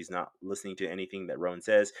up. She's not listening to anything that Rowan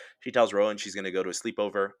says. She tells Rowan she's going to go to a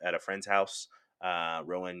sleepover at a friend's house.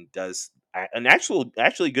 Rowan does an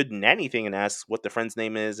actually good nanny thing and asks what the friend's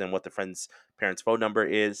name is and what the friend's parents' phone number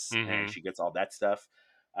is, and Hmm. she gets all that stuff.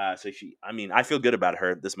 I mean, I feel good about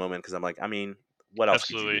her at this moment because I'm like, I mean, what else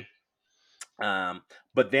could you Absolutely. do?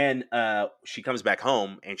 But then she comes back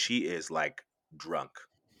home and she is like drunk,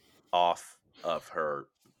 off of her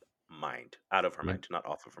mind, out of her Yep. mind, not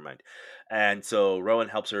off of her mind. And so Rowan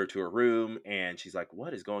helps her to her room, and she's like,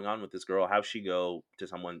 "What is going on with this girl? How'd she go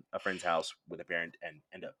to a friend's house with a parent, and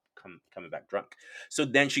end up coming back drunk?" So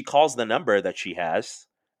then she calls the number that she has,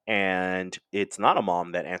 and it's not a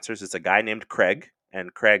mom that answers; it's a guy named Craig,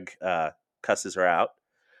 and Craig cusses her out.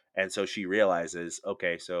 And so she realizes,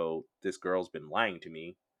 okay, so this girl's been lying to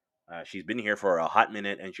me. She's been here for a hot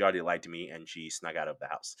minute, and she already lied to me, and she snuck out of the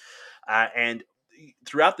house. And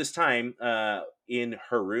throughout this time, in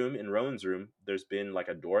her room, in Rowan's room, there's been like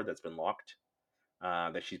a door that's been locked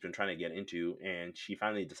that she's been trying to get into, and she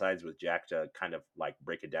finally decides with Jack to kind of like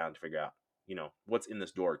break it down to figure out, what's in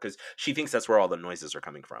this door because she thinks that's where all the noises are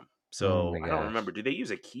coming from. Oh So my I don't gosh. remember. Do they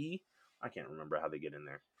use a key? I can't remember how they get in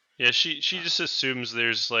there. Yeah, she Uh, just assumes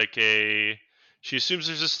there's like a she assumes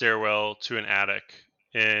there's a stairwell to an attic,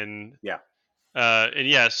 and yeah, and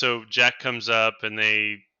yeah, so Jack comes up and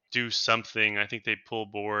they do something. I think they pull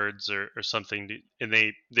boards or something, and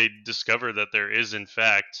they discover that there is in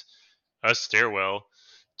fact a stairwell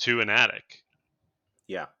to an attic.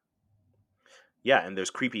 yeah. Yeah, and there's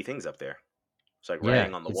creepy things up there. It's like Yeah,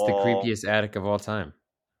 writing on the it's the wall. creepiest attic of all time.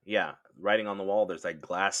 Yeah, writing on the wall. There's like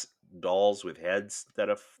glass dolls with heads that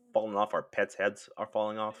have fallen off. Our pets' heads are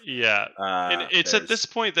falling off. Yeah, and it's at this There's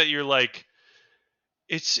point that you're like,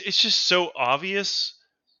 it's just so obvious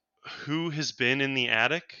who has been in the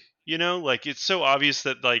attic. Like it's so obvious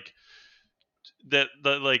that like that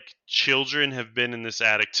like children have been in this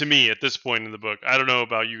attic to me at this point in the book. I don't know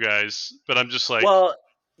about you guys, but I'm just like, Well,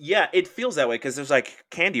 yeah, it feels that way because there's like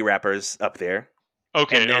candy wrappers up there. And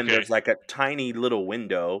okay, then okay. there's like a tiny little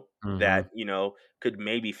window Mm-hmm. that, could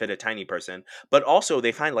maybe fit a tiny person. But also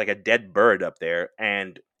they find like a dead bird up there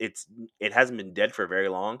and it hasn't been dead for very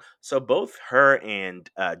long. So both her and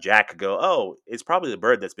Jack go, "Oh, it's probably the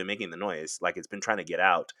bird that's been making the noise. Like it's been trying to get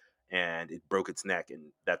out and it broke its neck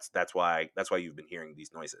and that's why you've been hearing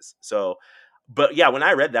these noises." So but yeah, when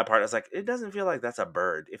I read that part I was like, it doesn't feel like that's a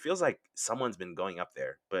bird. It feels like someone's been going up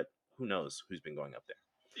there, but who knows who's been going up there.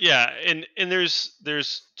 Yeah, and there's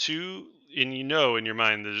two, and in your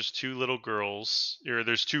mind there's two little girls, or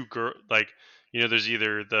there's two girl, like, there's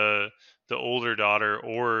either the older daughter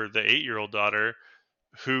or the 8-year-old daughter,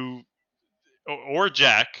 who or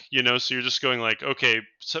Jack, so you're just going like, okay,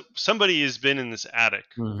 so somebody has been in this attic,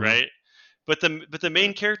 Mm-hmm. right? But the Mhm.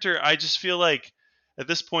 main character, I just feel like at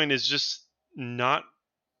this point is just not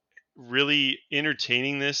really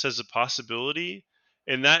entertaining this as a possibility.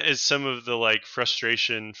 And that is some of the like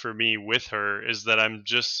frustration for me with her, is that I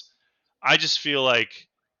just feel like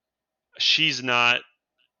she's not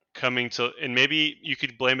coming to, and maybe you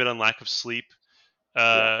could blame it on lack of sleep, Yeah.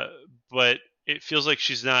 uh but it feels like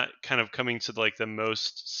she's not kind of coming to like the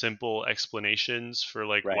most simple explanations for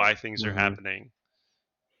like Right. why things are Mm-hmm. happening.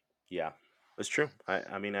 Yeah, that's true.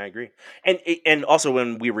 I mean, I agree. And also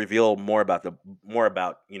when we reveal more about the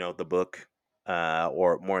book,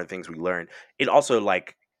 or more of the things we learn, it also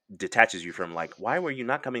like detaches you from like, why were you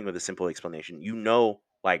not coming with a simple explanation?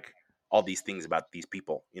 Like all these things about these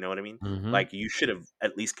people. You know what I mean? Mm-hmm. Like you should have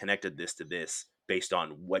at least connected this to this based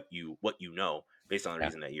on what you know, based on the Yeah.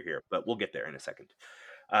 reason that you're here. But we'll get there in a second.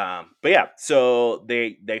 But yeah, so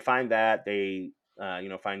they find that they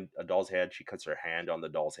find a doll's head. She cuts her hand on the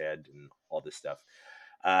doll's head and all this stuff.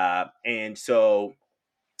 And so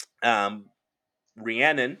um,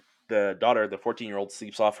 Rhiannon, the daughter, the 14-year-old,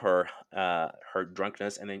 sleeps off her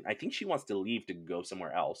drunkenness, and then I think she wants to leave to go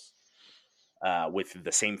somewhere else with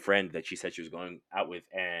the same friend that she said she was going out with.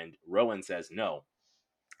 And Rowan says no.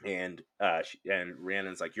 And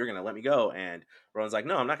Rhiannon's like, "You're gonna let me go," and Rowan's like,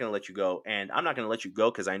 "No, I'm not gonna let you go, and I'm not gonna let you go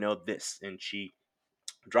because I know this." And she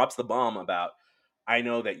drops the bomb about, "I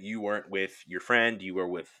know that you weren't with your friend, you were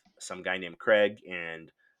with some guy named Craig,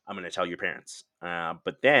 and I'm going to tell your parents."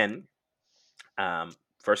 But then,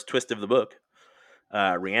 first twist of the book,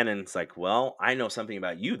 Rhiannon's like, "Well, I know something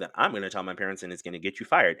about you that I'm going to tell my parents, and it's going to get you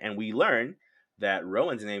fired." And we learn that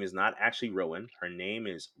Rowan's name is not actually Rowan, her name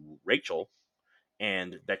is Rachel,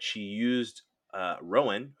 and that she used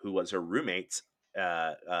Rowan, who was her roommate.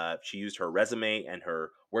 She used her resume and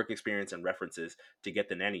her work experience and references to get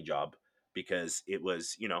the nanny job because it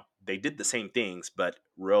was, they did the same things, but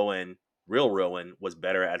real Rowan, was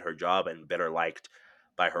better at her job and better liked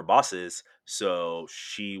by her bosses. So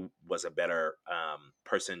she was a better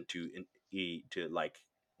person to like,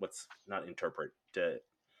 what's not interpret, to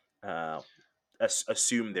uh,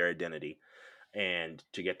 assume their identity and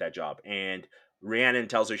to get that job. And Rhiannon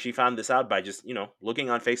tells her she found this out by just, looking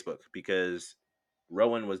on Facebook because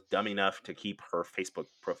Rowan was dumb enough to keep her Facebook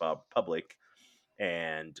profile public.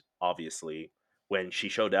 And obviously, when she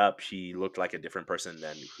showed up, she looked like a different person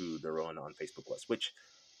than who the Rowan on Facebook was. Which,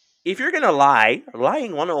 if you're going to lying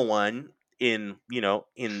 101 in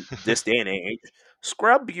this day and age,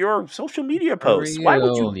 scrub your social media For posts. Why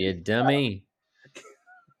would you? real, you dummy.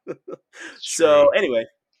 It's So true. anyway,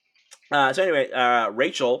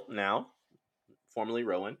 Rachel now, formerly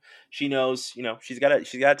Rowan, she knows, she's got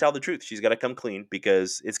to tell the truth. She's got to come clean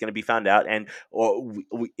because it's going to be found out. And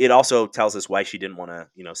it also tells us why she didn't want to,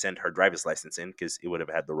 send her driver's license in because it would have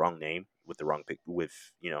had the wrong name with the wrong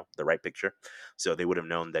with the right picture, so they would have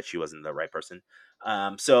known that she wasn't the right person.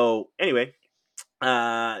 So anyway,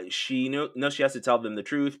 she knows she has to tell them the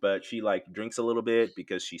truth, but she like drinks a little bit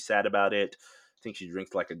because she's sad about it. I think she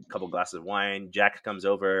drinks like a couple glasses of wine. Jack comes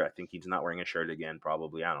over. I think he's not wearing a shirt again,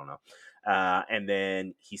 probably. I don't know. And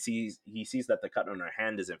then he sees that the cut on her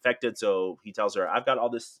hand is infected, so he tells her, "I've got all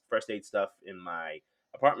this first aid stuff in my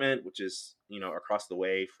apartment, which is across the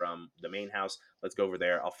way from the main house. Let's go over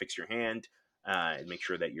there. I'll fix your hand and make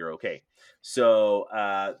sure that you're okay." So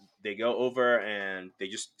they go over and they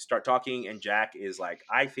just start talking. And Jack is like,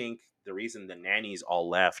 "I think the reason the nannies all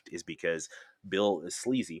left is because Bill is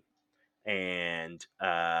sleazy." And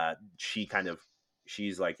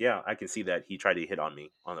she's like, "Yeah, I can see that he tried to hit on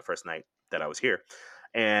me on the first night that I was here."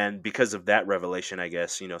 And because of that revelation, I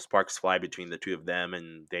guess, sparks fly between the two of them,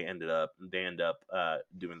 and they end up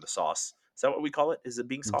doing the sauce. Is that what we call it? Is it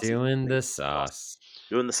being saucy? Doing Maybe the sauce. sauce.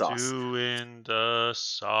 Doing the sauce. Doing the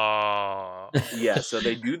saw. Yeah, so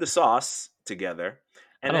they do the sauce, together.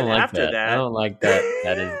 I And don't then like after that. I that, don't like that.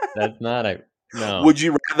 That's not a no. would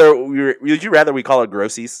you rather we call it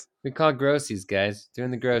grossies? We call it grossies, guys.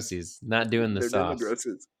 Doing the grossies, not doing the They're doing the sauce.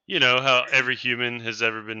 grossies. You know how every human has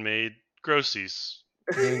ever been made. Grossies.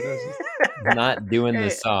 Doing the grossies, not doing the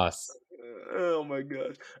Hey, sauce. oh my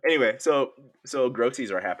gosh. Anyway, so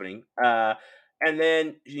grossies are happening. And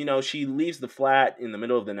then she leaves the flat in the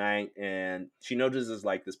middle of the night, and she notices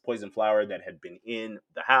like this poison flower that had been in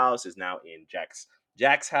the house is now in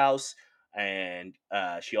Jack's house. And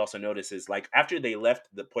she also notices, like, after they left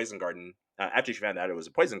the poison garden, after she found out it was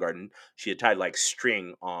a poison garden, she had tied like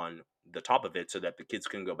string on the top of it so that the kids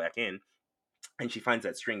couldn't go back in, and she finds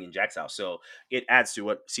that string in Jack's house. So it adds to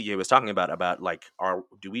what CJ was talking about like,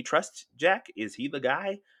 do we trust Jack? Is he the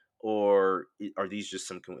guy, or are these just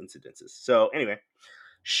some coincidences? So anyway,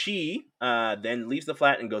 she then leaves the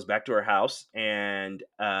flat and goes back to her house, and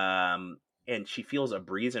she feels a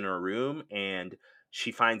breeze in her room, and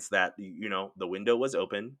she finds that the window was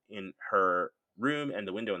open in her room, and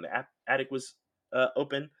the window in the attic was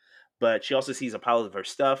open. But she also sees a pile of her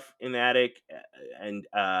stuff in the attic, and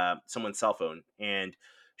someone's cell phone, and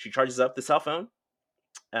she charges up the cell phone,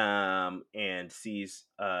 and sees,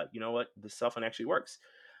 what, the cell phone actually works.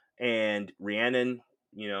 And Rhiannon,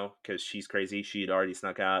 because she's crazy, she had already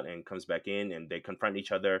snuck out and comes back in, and they confront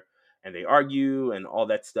each other, and they argue and all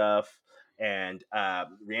that stuff. And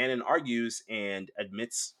Rhiannon argues and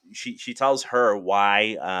admits, she tells her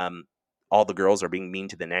why all the girls are being mean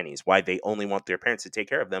to the nannies, why they only want their parents to take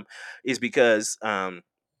care of them, is because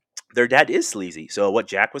their dad is sleazy. So what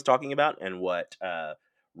Jack was talking about, and what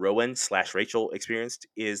Rowan/Rachel experienced,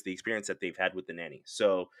 is the experience that they've had with the nanny.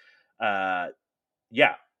 So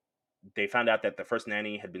yeah, they found out that the first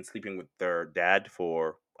nanny had been sleeping with their dad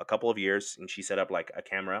for a couple of years, and she set up like a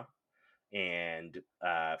camera, and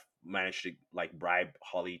managed to like bribe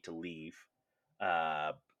Holly to leave,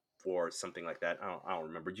 or something like that. I don't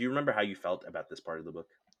remember. Do you remember how you felt about this part of the book?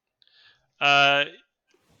 Uh,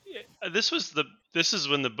 this is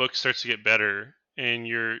when the book starts to get better, and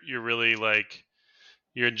you're really like,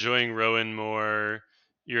 you're enjoying Rowan more.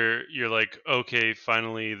 You're like, okay,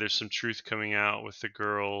 finally there's some truth coming out with the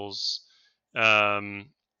girls.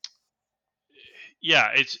 Um,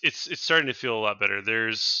 yeah, it's starting to feel a lot better.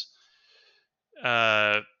 There's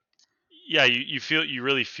uh, yeah, you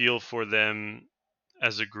really feel for them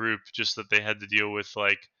as a group, just that they had to deal with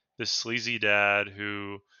like this sleazy dad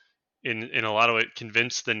who, in a lot of it,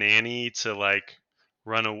 convinced the nanny to like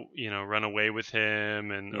run away with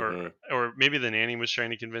him, and Mm-hmm. or maybe the nanny was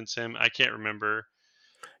trying to convince him. I can't remember.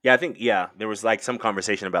 Yeah, I think, there was like some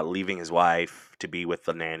conversation about leaving his wife to be with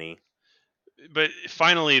the nanny. But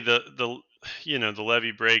finally the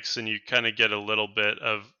levee breaks, and you kind of get a little bit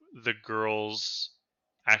of the girls'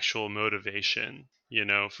 actual motivation,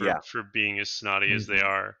 for Yeah. being as snotty as they Mhm.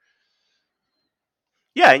 are.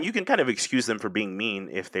 Yeah, and you can kind of excuse them for being mean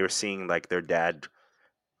if they were seeing like their dad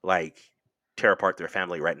like tear apart their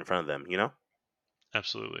family right in front of them.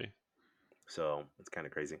 Absolutely. So it's kind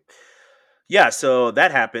of crazy. Yeah, so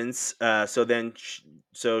that happens. So then,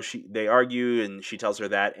 they argue, and she tells her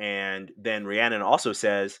that, and then Rhiannon also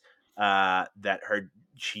says that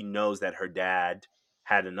she knows that her dad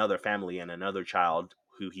had another family and another child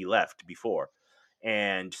who he left before,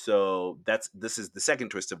 and so this is the second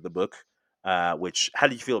twist of the book. Which, how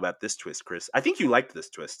do you feel about this twist, Chris? I think you liked this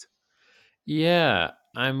twist. Yeah,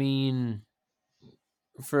 I mean,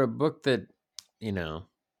 for a book that you know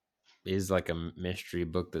is like a mystery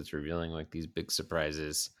book that's revealing like these big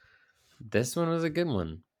surprises, this one was a good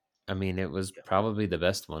one. I mean, it was Yeah. probably the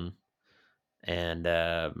best one. And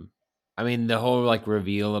I mean, the whole like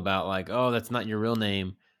reveal about like, oh, that's not your real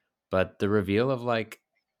name, but the reveal of like,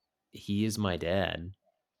 he is my dad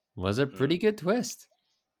was a Mm, pretty good twist.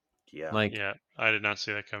 yeah. Like, Yeah, I did not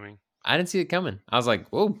see that coming. I didn't see it coming. I was like,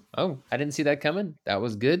 whoa, oh, I didn't see that coming. That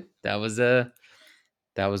was good. That was a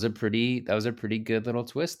pretty good little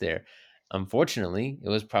twist there. Unfortunately, it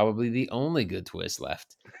was probably the only good twist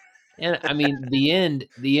left. And I mean, the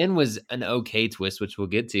end was an okay twist, which we'll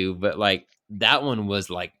get to, but like that one was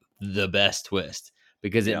like the best twist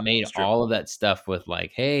because it Yeah, made it's true. all of that stuff with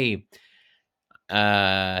like, hey,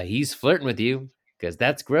 he's flirting with you because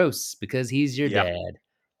that's gross because he's your Yeah. dad.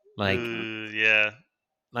 Like, Mhm. Yeah.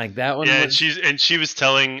 like that one Yeah, was she was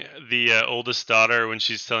telling the oldest daughter, when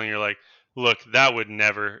she's telling her like, look, that would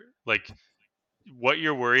never, like, what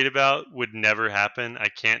you're worried about would never happen. I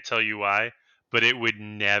can't tell you why, but it would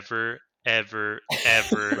never, ever,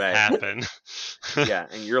 ever Right. happen. Yeah,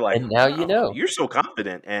 and you're like, and now you "Oh, know. you're so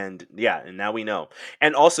confident." And yeah, and now we know.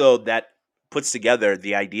 And also that puts together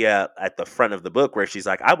the idea at the front of the book where she's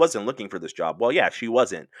like, I wasn't looking for this job. Well, yeah, she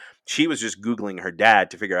wasn't. She was just Googling her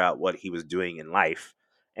dad to figure out what he was doing in life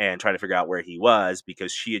and trying to figure out where he was,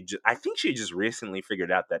 because I think she had just recently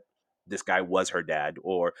figured out that this guy was her dad,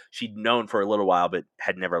 or she'd known for a little while but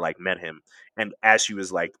had never like met him. And as she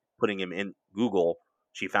was like putting him in Google,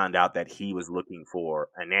 she found out that he was looking for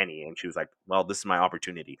a nanny, and she was like, well, this is my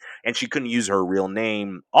opportunity. And she couldn't use her real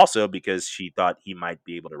name also because she thought he might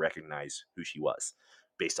be able to recognize who she was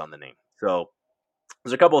based on the name. So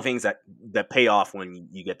there's a couple of things that pay off when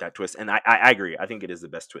you get that twist, and I agree. I think it is the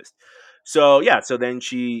best twist. So yeah, so then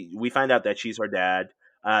we find out that she's her dad.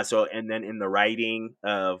 So and then in the writing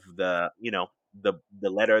of the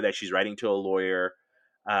letter that she's writing to a lawyer,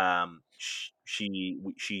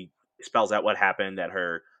 she spells out what happened, that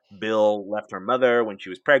her Bill left her mother when she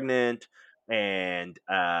was pregnant, and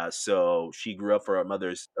so she grew up for her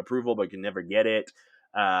mother's approval but could never get it.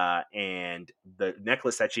 And the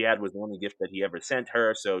necklace that she had was the only gift that he ever sent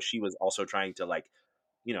her. So she was also trying to like,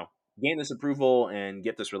 you know, gain this approval and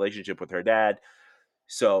get this relationship with her dad.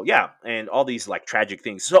 So yeah, and all these like tragic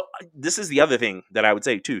things. So this is the other thing that I would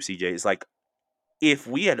say too, CJ, is like, if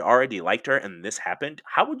we had already liked her and this happened,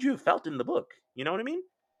 how would you have felt in the book? You know what I mean?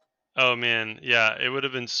 Oh man, yeah, it would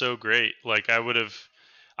have been so great. Like I I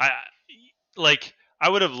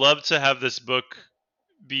would have loved to have this book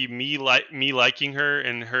be me liking her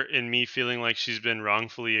and me feeling like she's been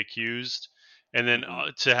wrongfully accused, and then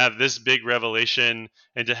Hmm. to have this big revelation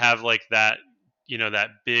and to have like that, that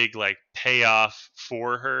big like payoff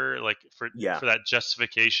for her, like Yeah. for that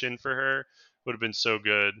justification for her would have been so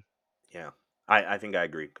good. Yeah, I think I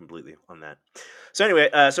agree completely on that. So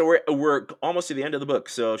anyway, so we're almost to the end of the book.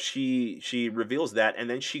 So she reveals that, and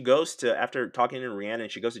then she goes to, after talking to Rhiannon,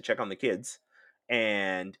 she goes to check on the kids,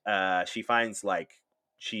 and she finds what's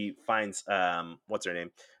her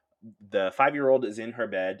name? The 5-year old is in her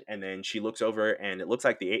bed, and then she looks over, and it looks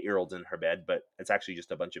like the 8-year old's in her bed, but it's actually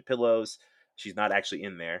just a bunch of pillows. She's not actually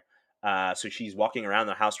in there. So she's walking around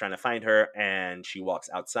the house trying to find her, and she walks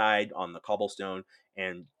outside on the cobblestone,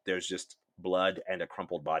 and there's just blood and a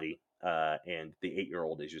crumpled body, and the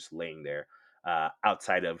 8-year-old is just laying there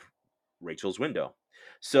outside of Rachel's window.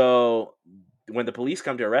 So when the police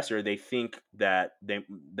come to arrest her, they think that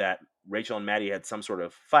Rachel and Maddie had some sort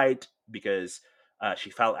of fight because she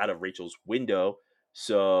fell out of Rachel's window.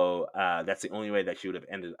 So that's the only way that she would have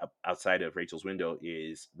ended up outside of Rachel's window,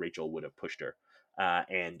 is Rachel would have pushed her.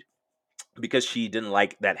 And because she didn't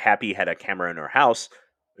like that Happy had a camera in her house,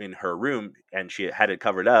 in her room, and she had it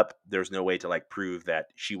covered up, there's no way to like prove that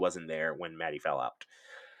she wasn't there when Maddie fell out.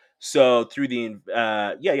 So through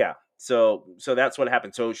the yeah. So that's what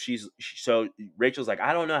happened. So Rachel's like,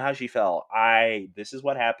 I don't know how she fell. This is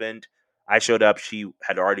what happened. I showed up, she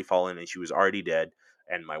had already fallen and she was already dead,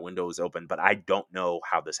 and my window was open, but I don't know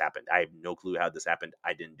how this happened. I have no clue how this happened.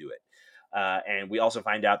 I didn't do it. And we also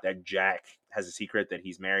find out that Jack has a secret, that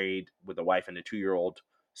he's married with a wife and a 2-year-old.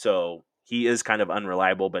 So he is kind of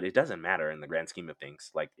unreliable, but it doesn't matter in the grand scheme of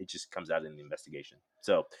things. Like, it just comes out in the investigation.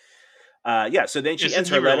 So yeah, so then she Isn't ends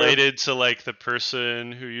he her letter. related to like the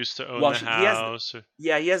person who used to own Well, the house? he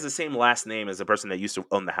has the same last name as the person that used to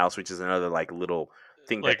own the house, which is another like little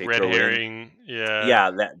thing that Like they red throw in. herring, yeah.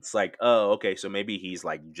 Yeah, that's like, oh, okay, so maybe he's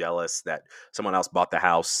like jealous that someone else bought the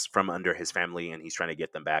house from under his family and he's trying to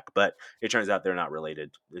get them back. But it turns out they're not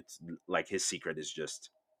related. It's like his secret is just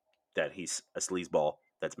that he's a sleazeball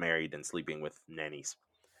that's married and sleeping with nannies,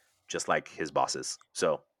 just like his bosses.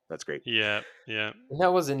 So that's great. Yeah, yeah. And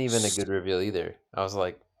that wasn't even a good reveal either. I was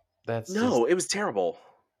like, that's just No, it was terrible.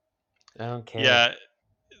 I don't care. Yeah,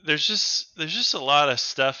 there's just a lot of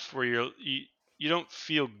stuff where you don't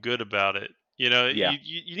feel good about it. Yeah,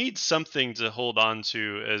 You need something to hold on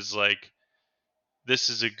to as like this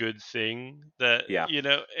is a good thing that yeah.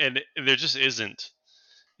 and there just isn't.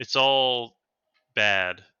 It's all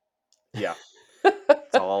bad. Yeah.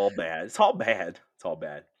 It's all bad. It's all bad. It's all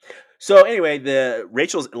bad. So anyway, the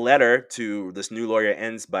Rachel's letter to this new lawyer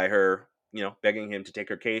ends by her, begging him to take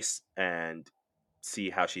her case and see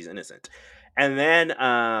how she's innocent. And then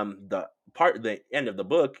the end of the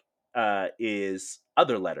book is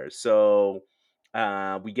other letters. So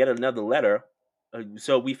we get another letter.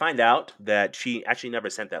 So we find out that she actually never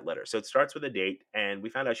sent that letter. So it starts with a date, and we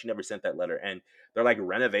found out she never sent that letter. And they're like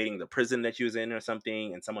renovating the prison that she was in or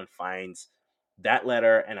something, and someone finds that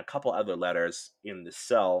letter and a couple other letters in the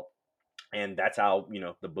cell, and that's how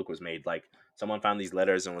the book was made. Like, someone found these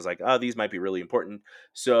letters and was like, oh, these might be really important.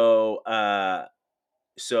 So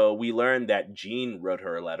we learned that Jean wrote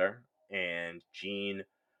her a letter, and Jean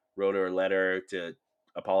wrote her a letter to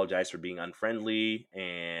apologize for being unfriendly,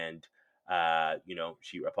 and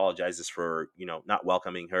She apologizes for not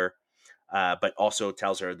welcoming her, but also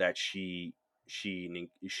tells her that she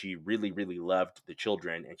really really loved the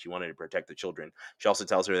children and she wanted to protect the children. She also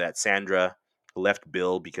tells her that Sandra left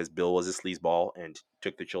Bill because Bill was a sleazeball and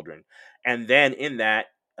took the children. And then in that,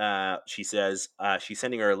 she says she's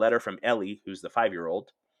sending her a letter from Ellie, who's the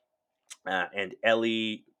 5-year-old, and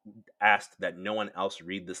Ellie asked that no one else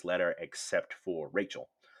read this letter except for Rachel.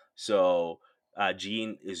 So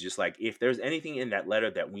Jean is just like, if there's anything in that letter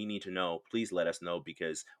that we need to know, please let us know,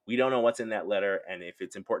 because we don't know what's in that letter, and if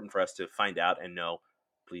it's important for us to find out and know,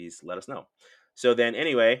 please let us know. So then,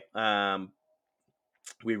 anyway,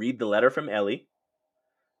 we read the letter from Ellie.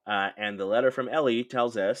 And the letter from Ellie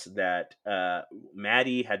tells us that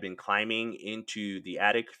Maddie had been climbing into the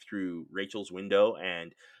attic through Rachel's window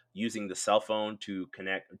and using the cell phone to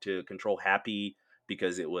control Happy,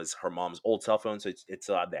 because it was her mom's old cell phone. So it's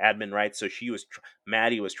the admin rights. So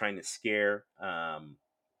Maddie was trying to scare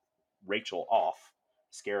Rachel off,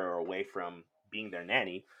 scare her away from being their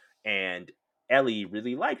nanny. And Ellie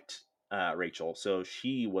really liked Rachel, so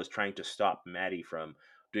she was trying to stop Maddie from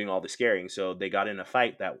doing all the scaring. So they got in a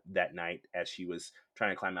fight that night as she was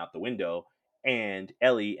trying to climb out the window, and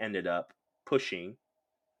Ellie ended up pushing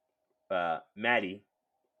Maddie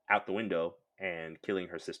out the window and killing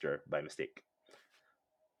her sister by mistake.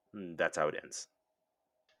 That's how it ends.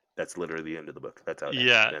 That's literally the end of the book. That's how it ends.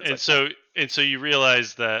 Yeah, It ends and like that. so you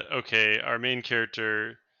realize that, okay, our main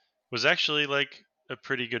character was actually like a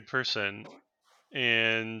pretty good person,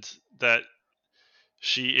 and that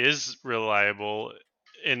she is reliable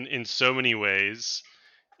in so many ways,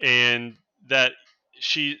 and that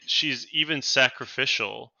she's even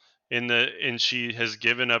sacrificial and she has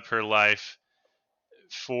given up her life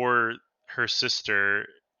for her sister,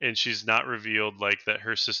 and she's not revealed like that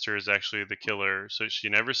her sister is actually the killer. So she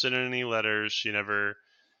never sent in any letters. She never,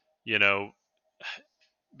 you know,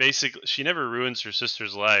 basically she never ruins her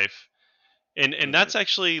sister's life. And Hmm. that's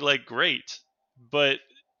actually like great. But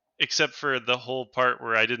except for the whole part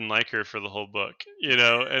where I didn't like her for the whole book,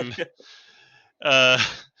 and uh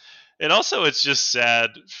and also it's just sad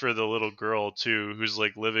for the little girl too, who's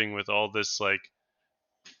like living with all this like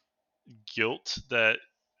guilt that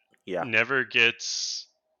Yeah. never gets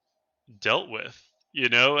dealt with.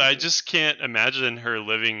 I Hmm. just can't imagine her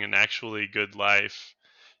living an actually good life.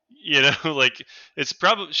 Like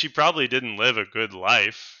she probably didn't live a good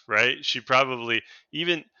life, right? She probably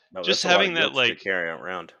even No, just that's a lot of having that guilt to like, carry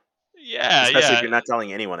around, yeah, especially if yeah, you're not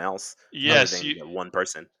telling anyone else other yes, than the one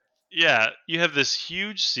person. you have this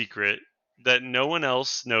huge secret that no one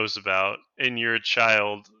else knows about, and you're a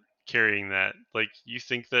child carrying that. Like, you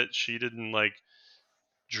think that she didn't like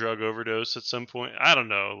drug overdose at some point? I don't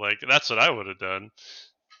know. Like, that's what I would have done.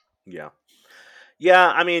 Yeah. Yeah,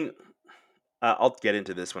 I mean, I'll get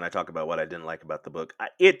into this when I talk about what I didn't like about the book.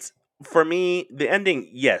 It's For me, the ending.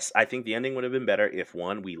 Yes, I think the ending would have been better if,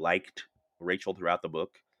 one, we liked Rachel throughout the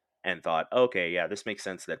book and thought, okay, yeah, this makes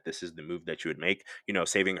sense that this is the move that you would make.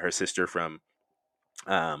 Saving her sister from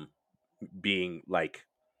um, being like,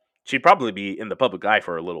 she'd probably be in the public eye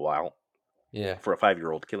for a little while, Yeah. for a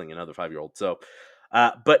 5-year-old killing another 5-year-old. So,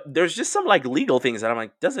 but there's just some like legal things that I'm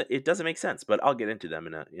like, doesn't make sense. But I'll get into them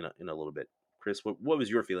in a little bit. Chris, what was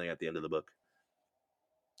your feeling at the end of the book?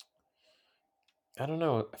 I don't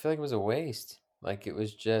know. I feel like it was a waste. Like it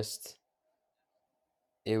was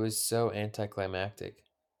so anticlimactic,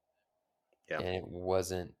 Yeah. and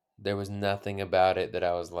there was nothing about it that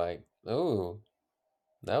I was like, "Oh,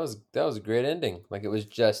 that was a great ending." Like, it was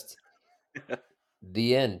just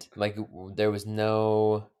the end. Like, there was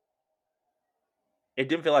no. It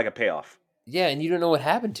didn't feel like a payoff. Yeah, and you don't know what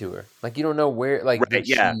happened to her. Like, you don't know where, like, Right,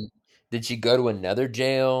 yeah, did she go to another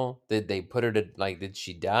jail? Did they put her to, like, did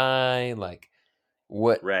she die? Like,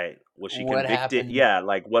 right. Was she what convicted? happened? Yeah,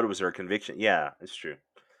 like, what was her conviction? Yeah, it's true.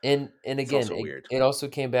 And It's again, also weird. it also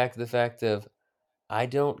came back to the fact of, I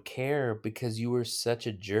don't care because you were such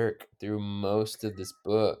a jerk through most of this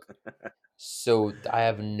book. So I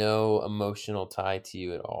have no emotional tie to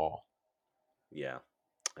you at all. Yeah,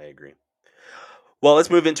 I agree. Well, let's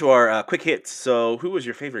move into our quick hits. So, who was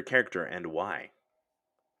your favorite character and why?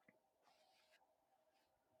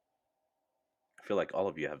 I feel like all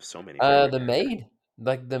of you have so many favorite The characters. maid,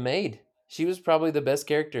 like the maid, she was probably the best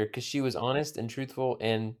character because she was honest and truthful,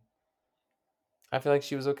 and I feel like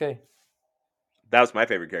she was okay. That was my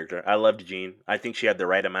favorite character. I loved Jean. I think she had the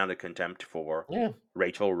right amount of contempt for Yeah,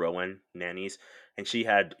 Rachel, Rowan, nannies, and she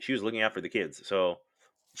was looking out for the kids. So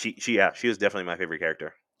she was definitely my favorite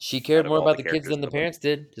character she out cared of more all about the the kids characters than in the the book. parents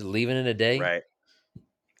did, just leaving in a day. Right?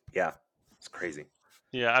 Yeah, it's crazy.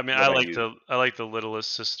 Yeah, I mean, What about you? I like the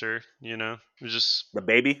littlest sister. It was just, The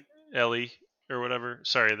baby? Ellie or whatever.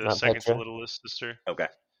 Sorry, the Not second to Petra. littlest sister. Okay.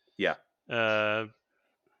 Yeah. Uh,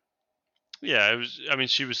 yeah, it was. I mean,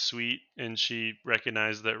 she was sweet, and she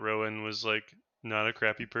recognized that Rowan was like not a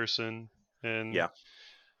crappy person, and Yeah.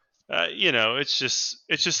 it's just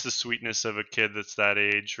the sweetness of a kid that's that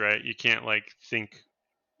age, right? You can't like think.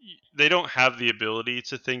 They don't have the ability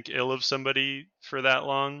to think ill of somebody for that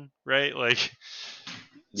long, right? Like,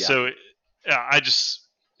 Yeah. so yeah, it just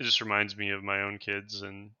reminds me of my own kids,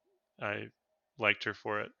 and I liked her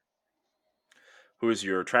for it. Who is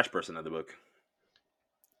your trash person of the book?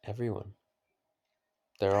 Everyone.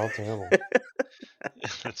 They're all terrible.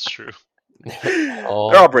 That's true. They're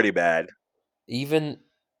all all pretty bad. even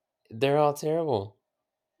they're all terrible.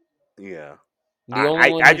 Yeah. The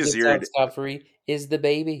only one I who just gets out zeroed. scot free is the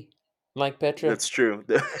baby, like Petra. That's true.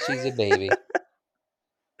 She's a baby,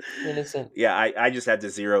 innocent. Yeah, I just had to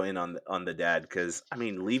zero in on the dad because I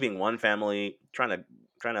mean, leaving one family, trying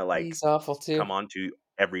to like He's awful too. come on to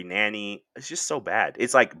every nanny, it's just so bad.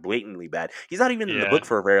 It's like blatantly bad. He's not even in the Yeah. book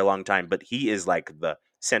for a very long time, but he is like the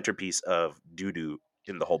centerpiece of doo doo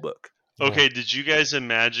in the whole book. Yeah. Okay, did you guys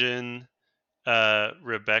imagine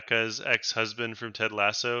Rebecca's ex-husband from Ted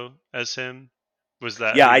Lasso as him? Was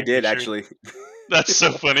that Yeah, who I you did pictured? actually. That's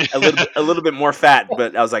so funny. a little bit more fat,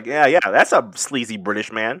 but I was like, yeah, that's a sleazy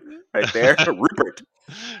British man right there, Rupert.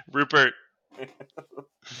 Rupert.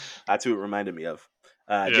 That's who it reminded me of.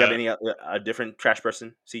 Do you have any a different trash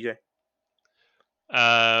person, CJ?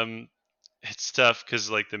 It's tough because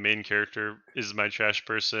like the main character is my trash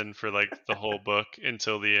person for like the whole book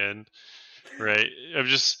until the end, right? I'm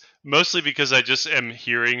just mostly because I just am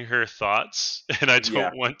hearing her thoughts and I don't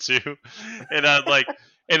Yeah. want to, and I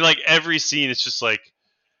like every scene it's just like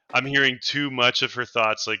I'm hearing too much of her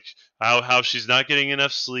thoughts, like how she's not getting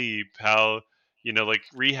enough sleep, how like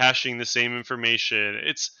rehashing the same information.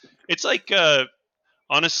 It's like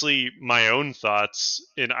honestly my own thoughts,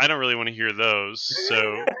 and I don't really want to hear those.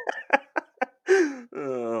 So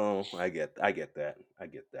Oh, I get that.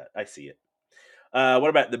 I see it. What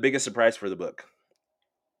about the biggest surprise for the book?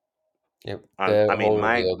 Yep. I The mean, whole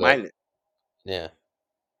reveal that, mine. yeah,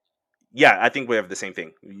 Yeah, I think we have the same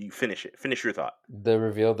thing. You finish it. Finish your thought. the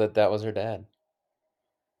reveal that was her dad.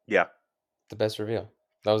 Yeah, The best reveal.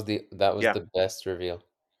 That was yeah, the best reveal.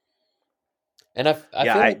 And I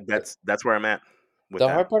yeah. feel like That's where I'm at with the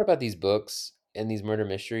that. hard part about these books and these murder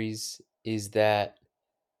mysteries is that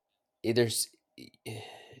there's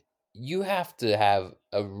you have to have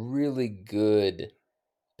a really good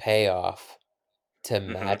payoff to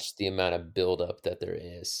Mhm. match the amount of buildup that there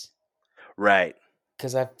is. Right.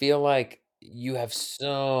 Because I feel like you have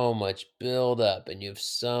so much buildup and you have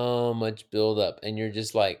so much buildup, and you're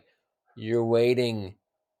just like, you're waiting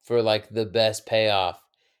for like the best payoff.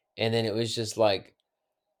 And then it was just like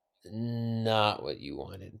not what you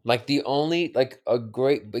wanted. Like the only, like a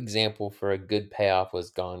great example for a good payoff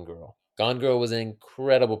was Gone Girl. Gone Girl was an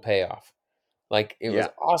incredible payoff. Like it was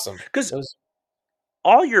Yeah. awesome. Because It was,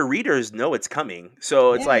 all your readers know it's coming,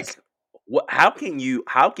 so it's yes. like, what? How can you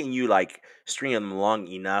like string them along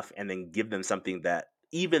enough and then give them something that,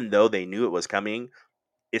 even though they knew it was coming,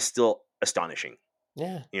 is still astonishing?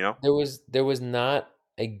 Yeah. You know? There was not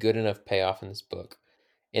a good enough payoff in this book.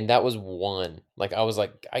 And that was one. Like I was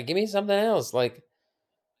like, give me something else. Like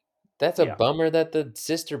that's a Yeah. bummer that the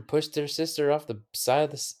sister pushed their sister off the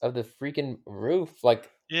side of the freaking roof. Like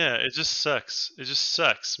yeah, it just sucks. It just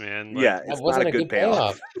sucks, man. Like Yeah. that It's not a wasn't a good good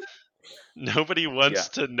payoff. payoff. nobody Yeah. wants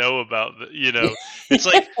to know about it's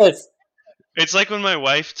like Yes. it's like when my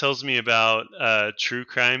wife tells me about true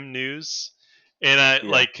crime news, and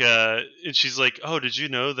Yeah. and she's like, "Oh, did you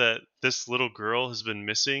know that this little girl has been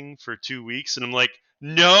missing for 2 weeks?" And I'm like,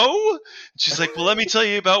 "No." She's like, "Well, let me tell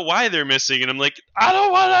you about why they're missing." And I'm like, "I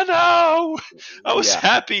don't want to know. I was Yeah.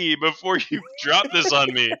 happy before you dropped this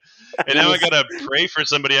on me, and It now I was gotta pray for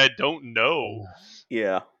somebody I don't know."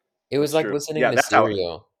 Yeah. it was That's like true. listening Yeah. to That's how.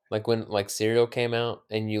 Serial. Like when like Serial came out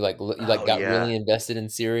and you like you like Oh got yeah. really invested in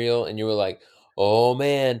Serial and you were like, "Oh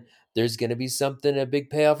man, there's going to be something a big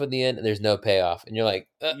payoff at the end," and there's no payoff. And you're like,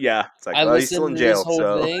 Yeah. It's like, I well, he's still listened in to this jail, whole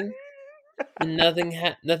so. thing and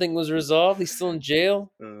nothing was resolved. He's still in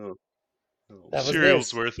jail. Oh, oh, That was man. Serial's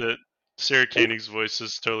this. worth it. Sarah Koenig's voice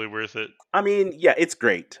is totally worth it. I mean, yeah, it's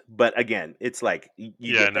great, but again, it's like you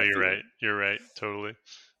Yeah, get no, that you're feeling. right. You're right. Totally.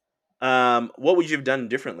 What would you have done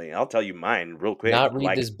differently? I'll tell you mine real quick. Not read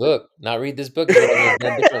Like, this book. Not read this book is what I would have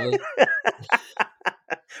done differently.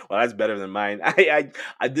 well, that's better than mine.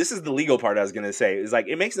 This is the legal part I was gonna say. It's like,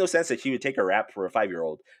 it makes no sense that she would take a rap for a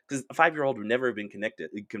 5-year-old, because a 5-year-old would never have been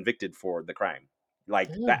convicted for the crime. Like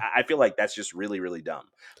Yeah. I feel like that's just really, really dumb.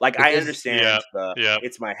 Like I Because- understand Yeah.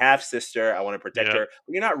 it's my half sister. I want to protect Yeah. her,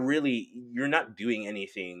 but you're not doing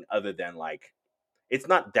anything other than like, it's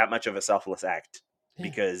not that much of a selfless act Yeah.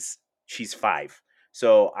 because she's 5.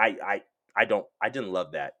 So I didn't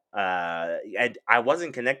love that. And I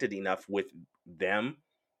wasn't connected enough with them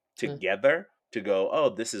together to go, oh,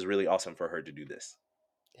 this is really awesome for her to do this.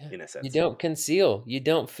 Yeah. In a sense, You don't conceal. You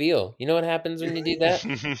don't feel. You know what happens when you do that?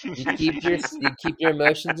 You keep your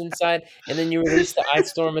emotions inside, and then you release the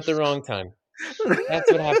ice storm at the wrong time. That's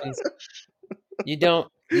what happens. You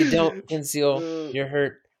don't conceal your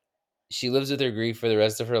hurt. She lives with her grief for the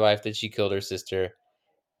rest of her life that she killed her sister,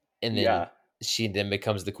 and then Yeah. she then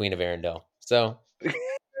becomes the Queen of Arendelle. So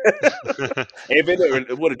If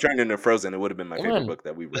it would have turned into Frozen, it would have been my Come favorite on. book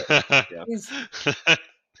that we read. Yeah. please,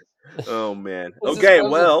 Oh man. This is Okay,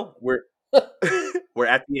 Frozen. well, we're we're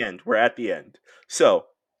at the end. We're at the end. So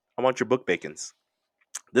I want your book bacons.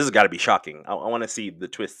 This has got to be shocking. I want to see the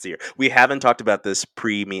twists here. We haven't talked about this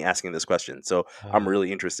pre me asking this question, so I'm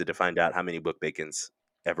really interested to find out how many book bacons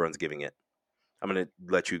everyone's giving it. I'm gonna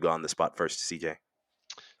let you go on the spot first, CJ.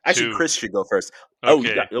 Actually, 2. Chris should go first. Oh,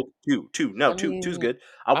 you Okay. got two. No, I two's mean, good.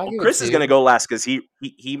 I'll give it Chris is 2. gonna go last because he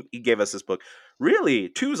gave us this book. Really,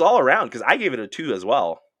 2's all around because I gave it a 2 as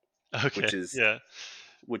well. Okay.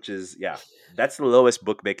 Which is that's the lowest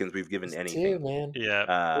book bacons we've given It's anything. 2, man.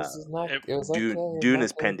 Yeah. This is not. it- It was Dune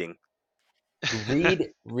is pending.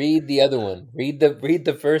 Read the other one. Read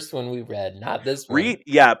the first one we read, not this one.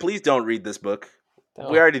 Please don't read this book. Don't.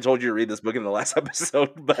 We already told you to read this book in the last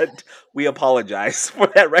episode, but we apologize for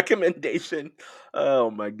that recommendation. Oh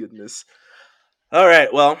my goodness. All right,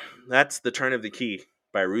 well, that's The Turn of the Key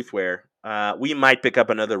by Ruth Ware. We might pick up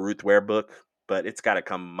another Ruth Ware book, but it's got to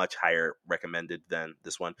come much higher recommended than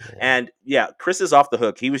this one. Yeah. And Chris is off the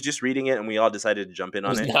hook. He was just reading it, and we all decided to jump in It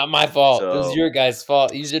on was it. not my fault. It So- was your guys'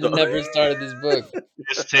 fault. You should have never started this book.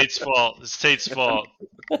 It's Tate's fault. It's Tate's fault.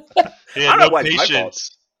 He I had don't know no why it's my fault.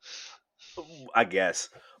 patience. I guess.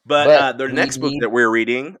 But the we next book need- that we're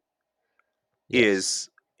reading Yes, is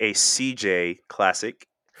a CJ classic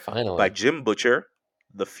finally. by Jim Butcher,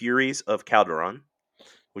 The Furies of Calderon,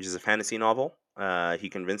 which is a fantasy novel. He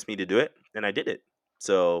convinced me to do it, and I did it.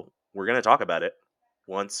 So we're going to talk about it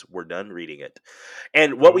once we're done reading it.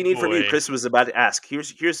 And what we need from you, boy. Chris was about to ask.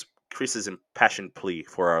 Here's Chris's impassioned plea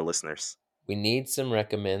for our listeners. We need some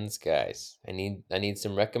recommends, guys. I need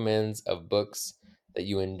some recommends of books that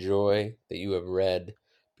you enjoy, that you have read,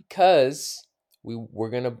 because we're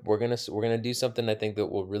gonna do something I think that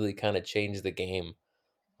will really kind of change the game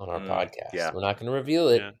on our podcast. yeah. We're not gonna reveal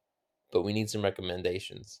it, Yeah. but we need some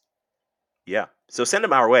recommendations. Yeah. So send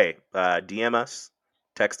them our way. DM us,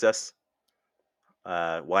 text us.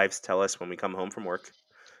 Wives tell us when we come home from work.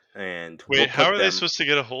 And Wait, we'll how put are they them supposed to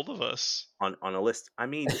get a hold of us? on a list? I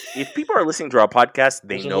mean, if people are listening to our podcast,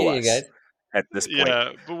 they Social know media, us guys. at this point. Yeah,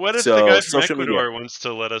 but what if So, the guy from social media. Ecuador wants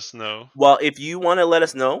to let us know? Well, if you want to let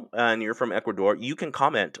us know and you're from Ecuador, you can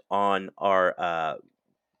comment on our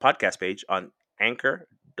podcast page on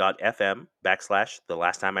anchor.fm/the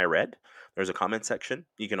last time I read. There's a comment section.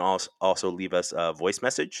 You can also leave us a voice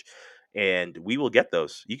message, and we will get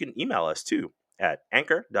those. You can email us too at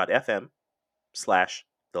anchor.fm/the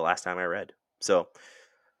last time I read. So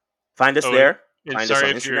find us Oh, there. And Find us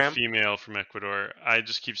sorry on if you're a Instagram. female from Ecuador. I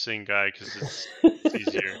just keep saying guy because it's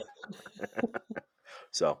easier.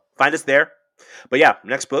 So find us there. But yeah,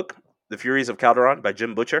 next book, The Furies of Calderon by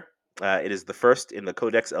Jim Butcher. It is the first in the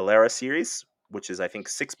Codex Alera series, which is, I think,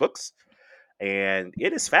 6 books. And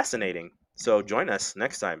it is fascinating. So join us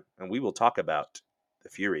next time, and we will talk about The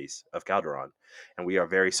Furies of Calderon. And we are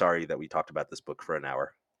very sorry that we talked about this book for an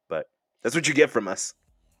hour. But that's what you get from us.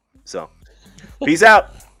 So, peace out.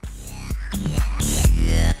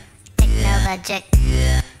 Technologic.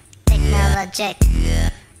 Technologic.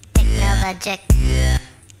 Technologic.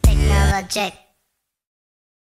 Technologic.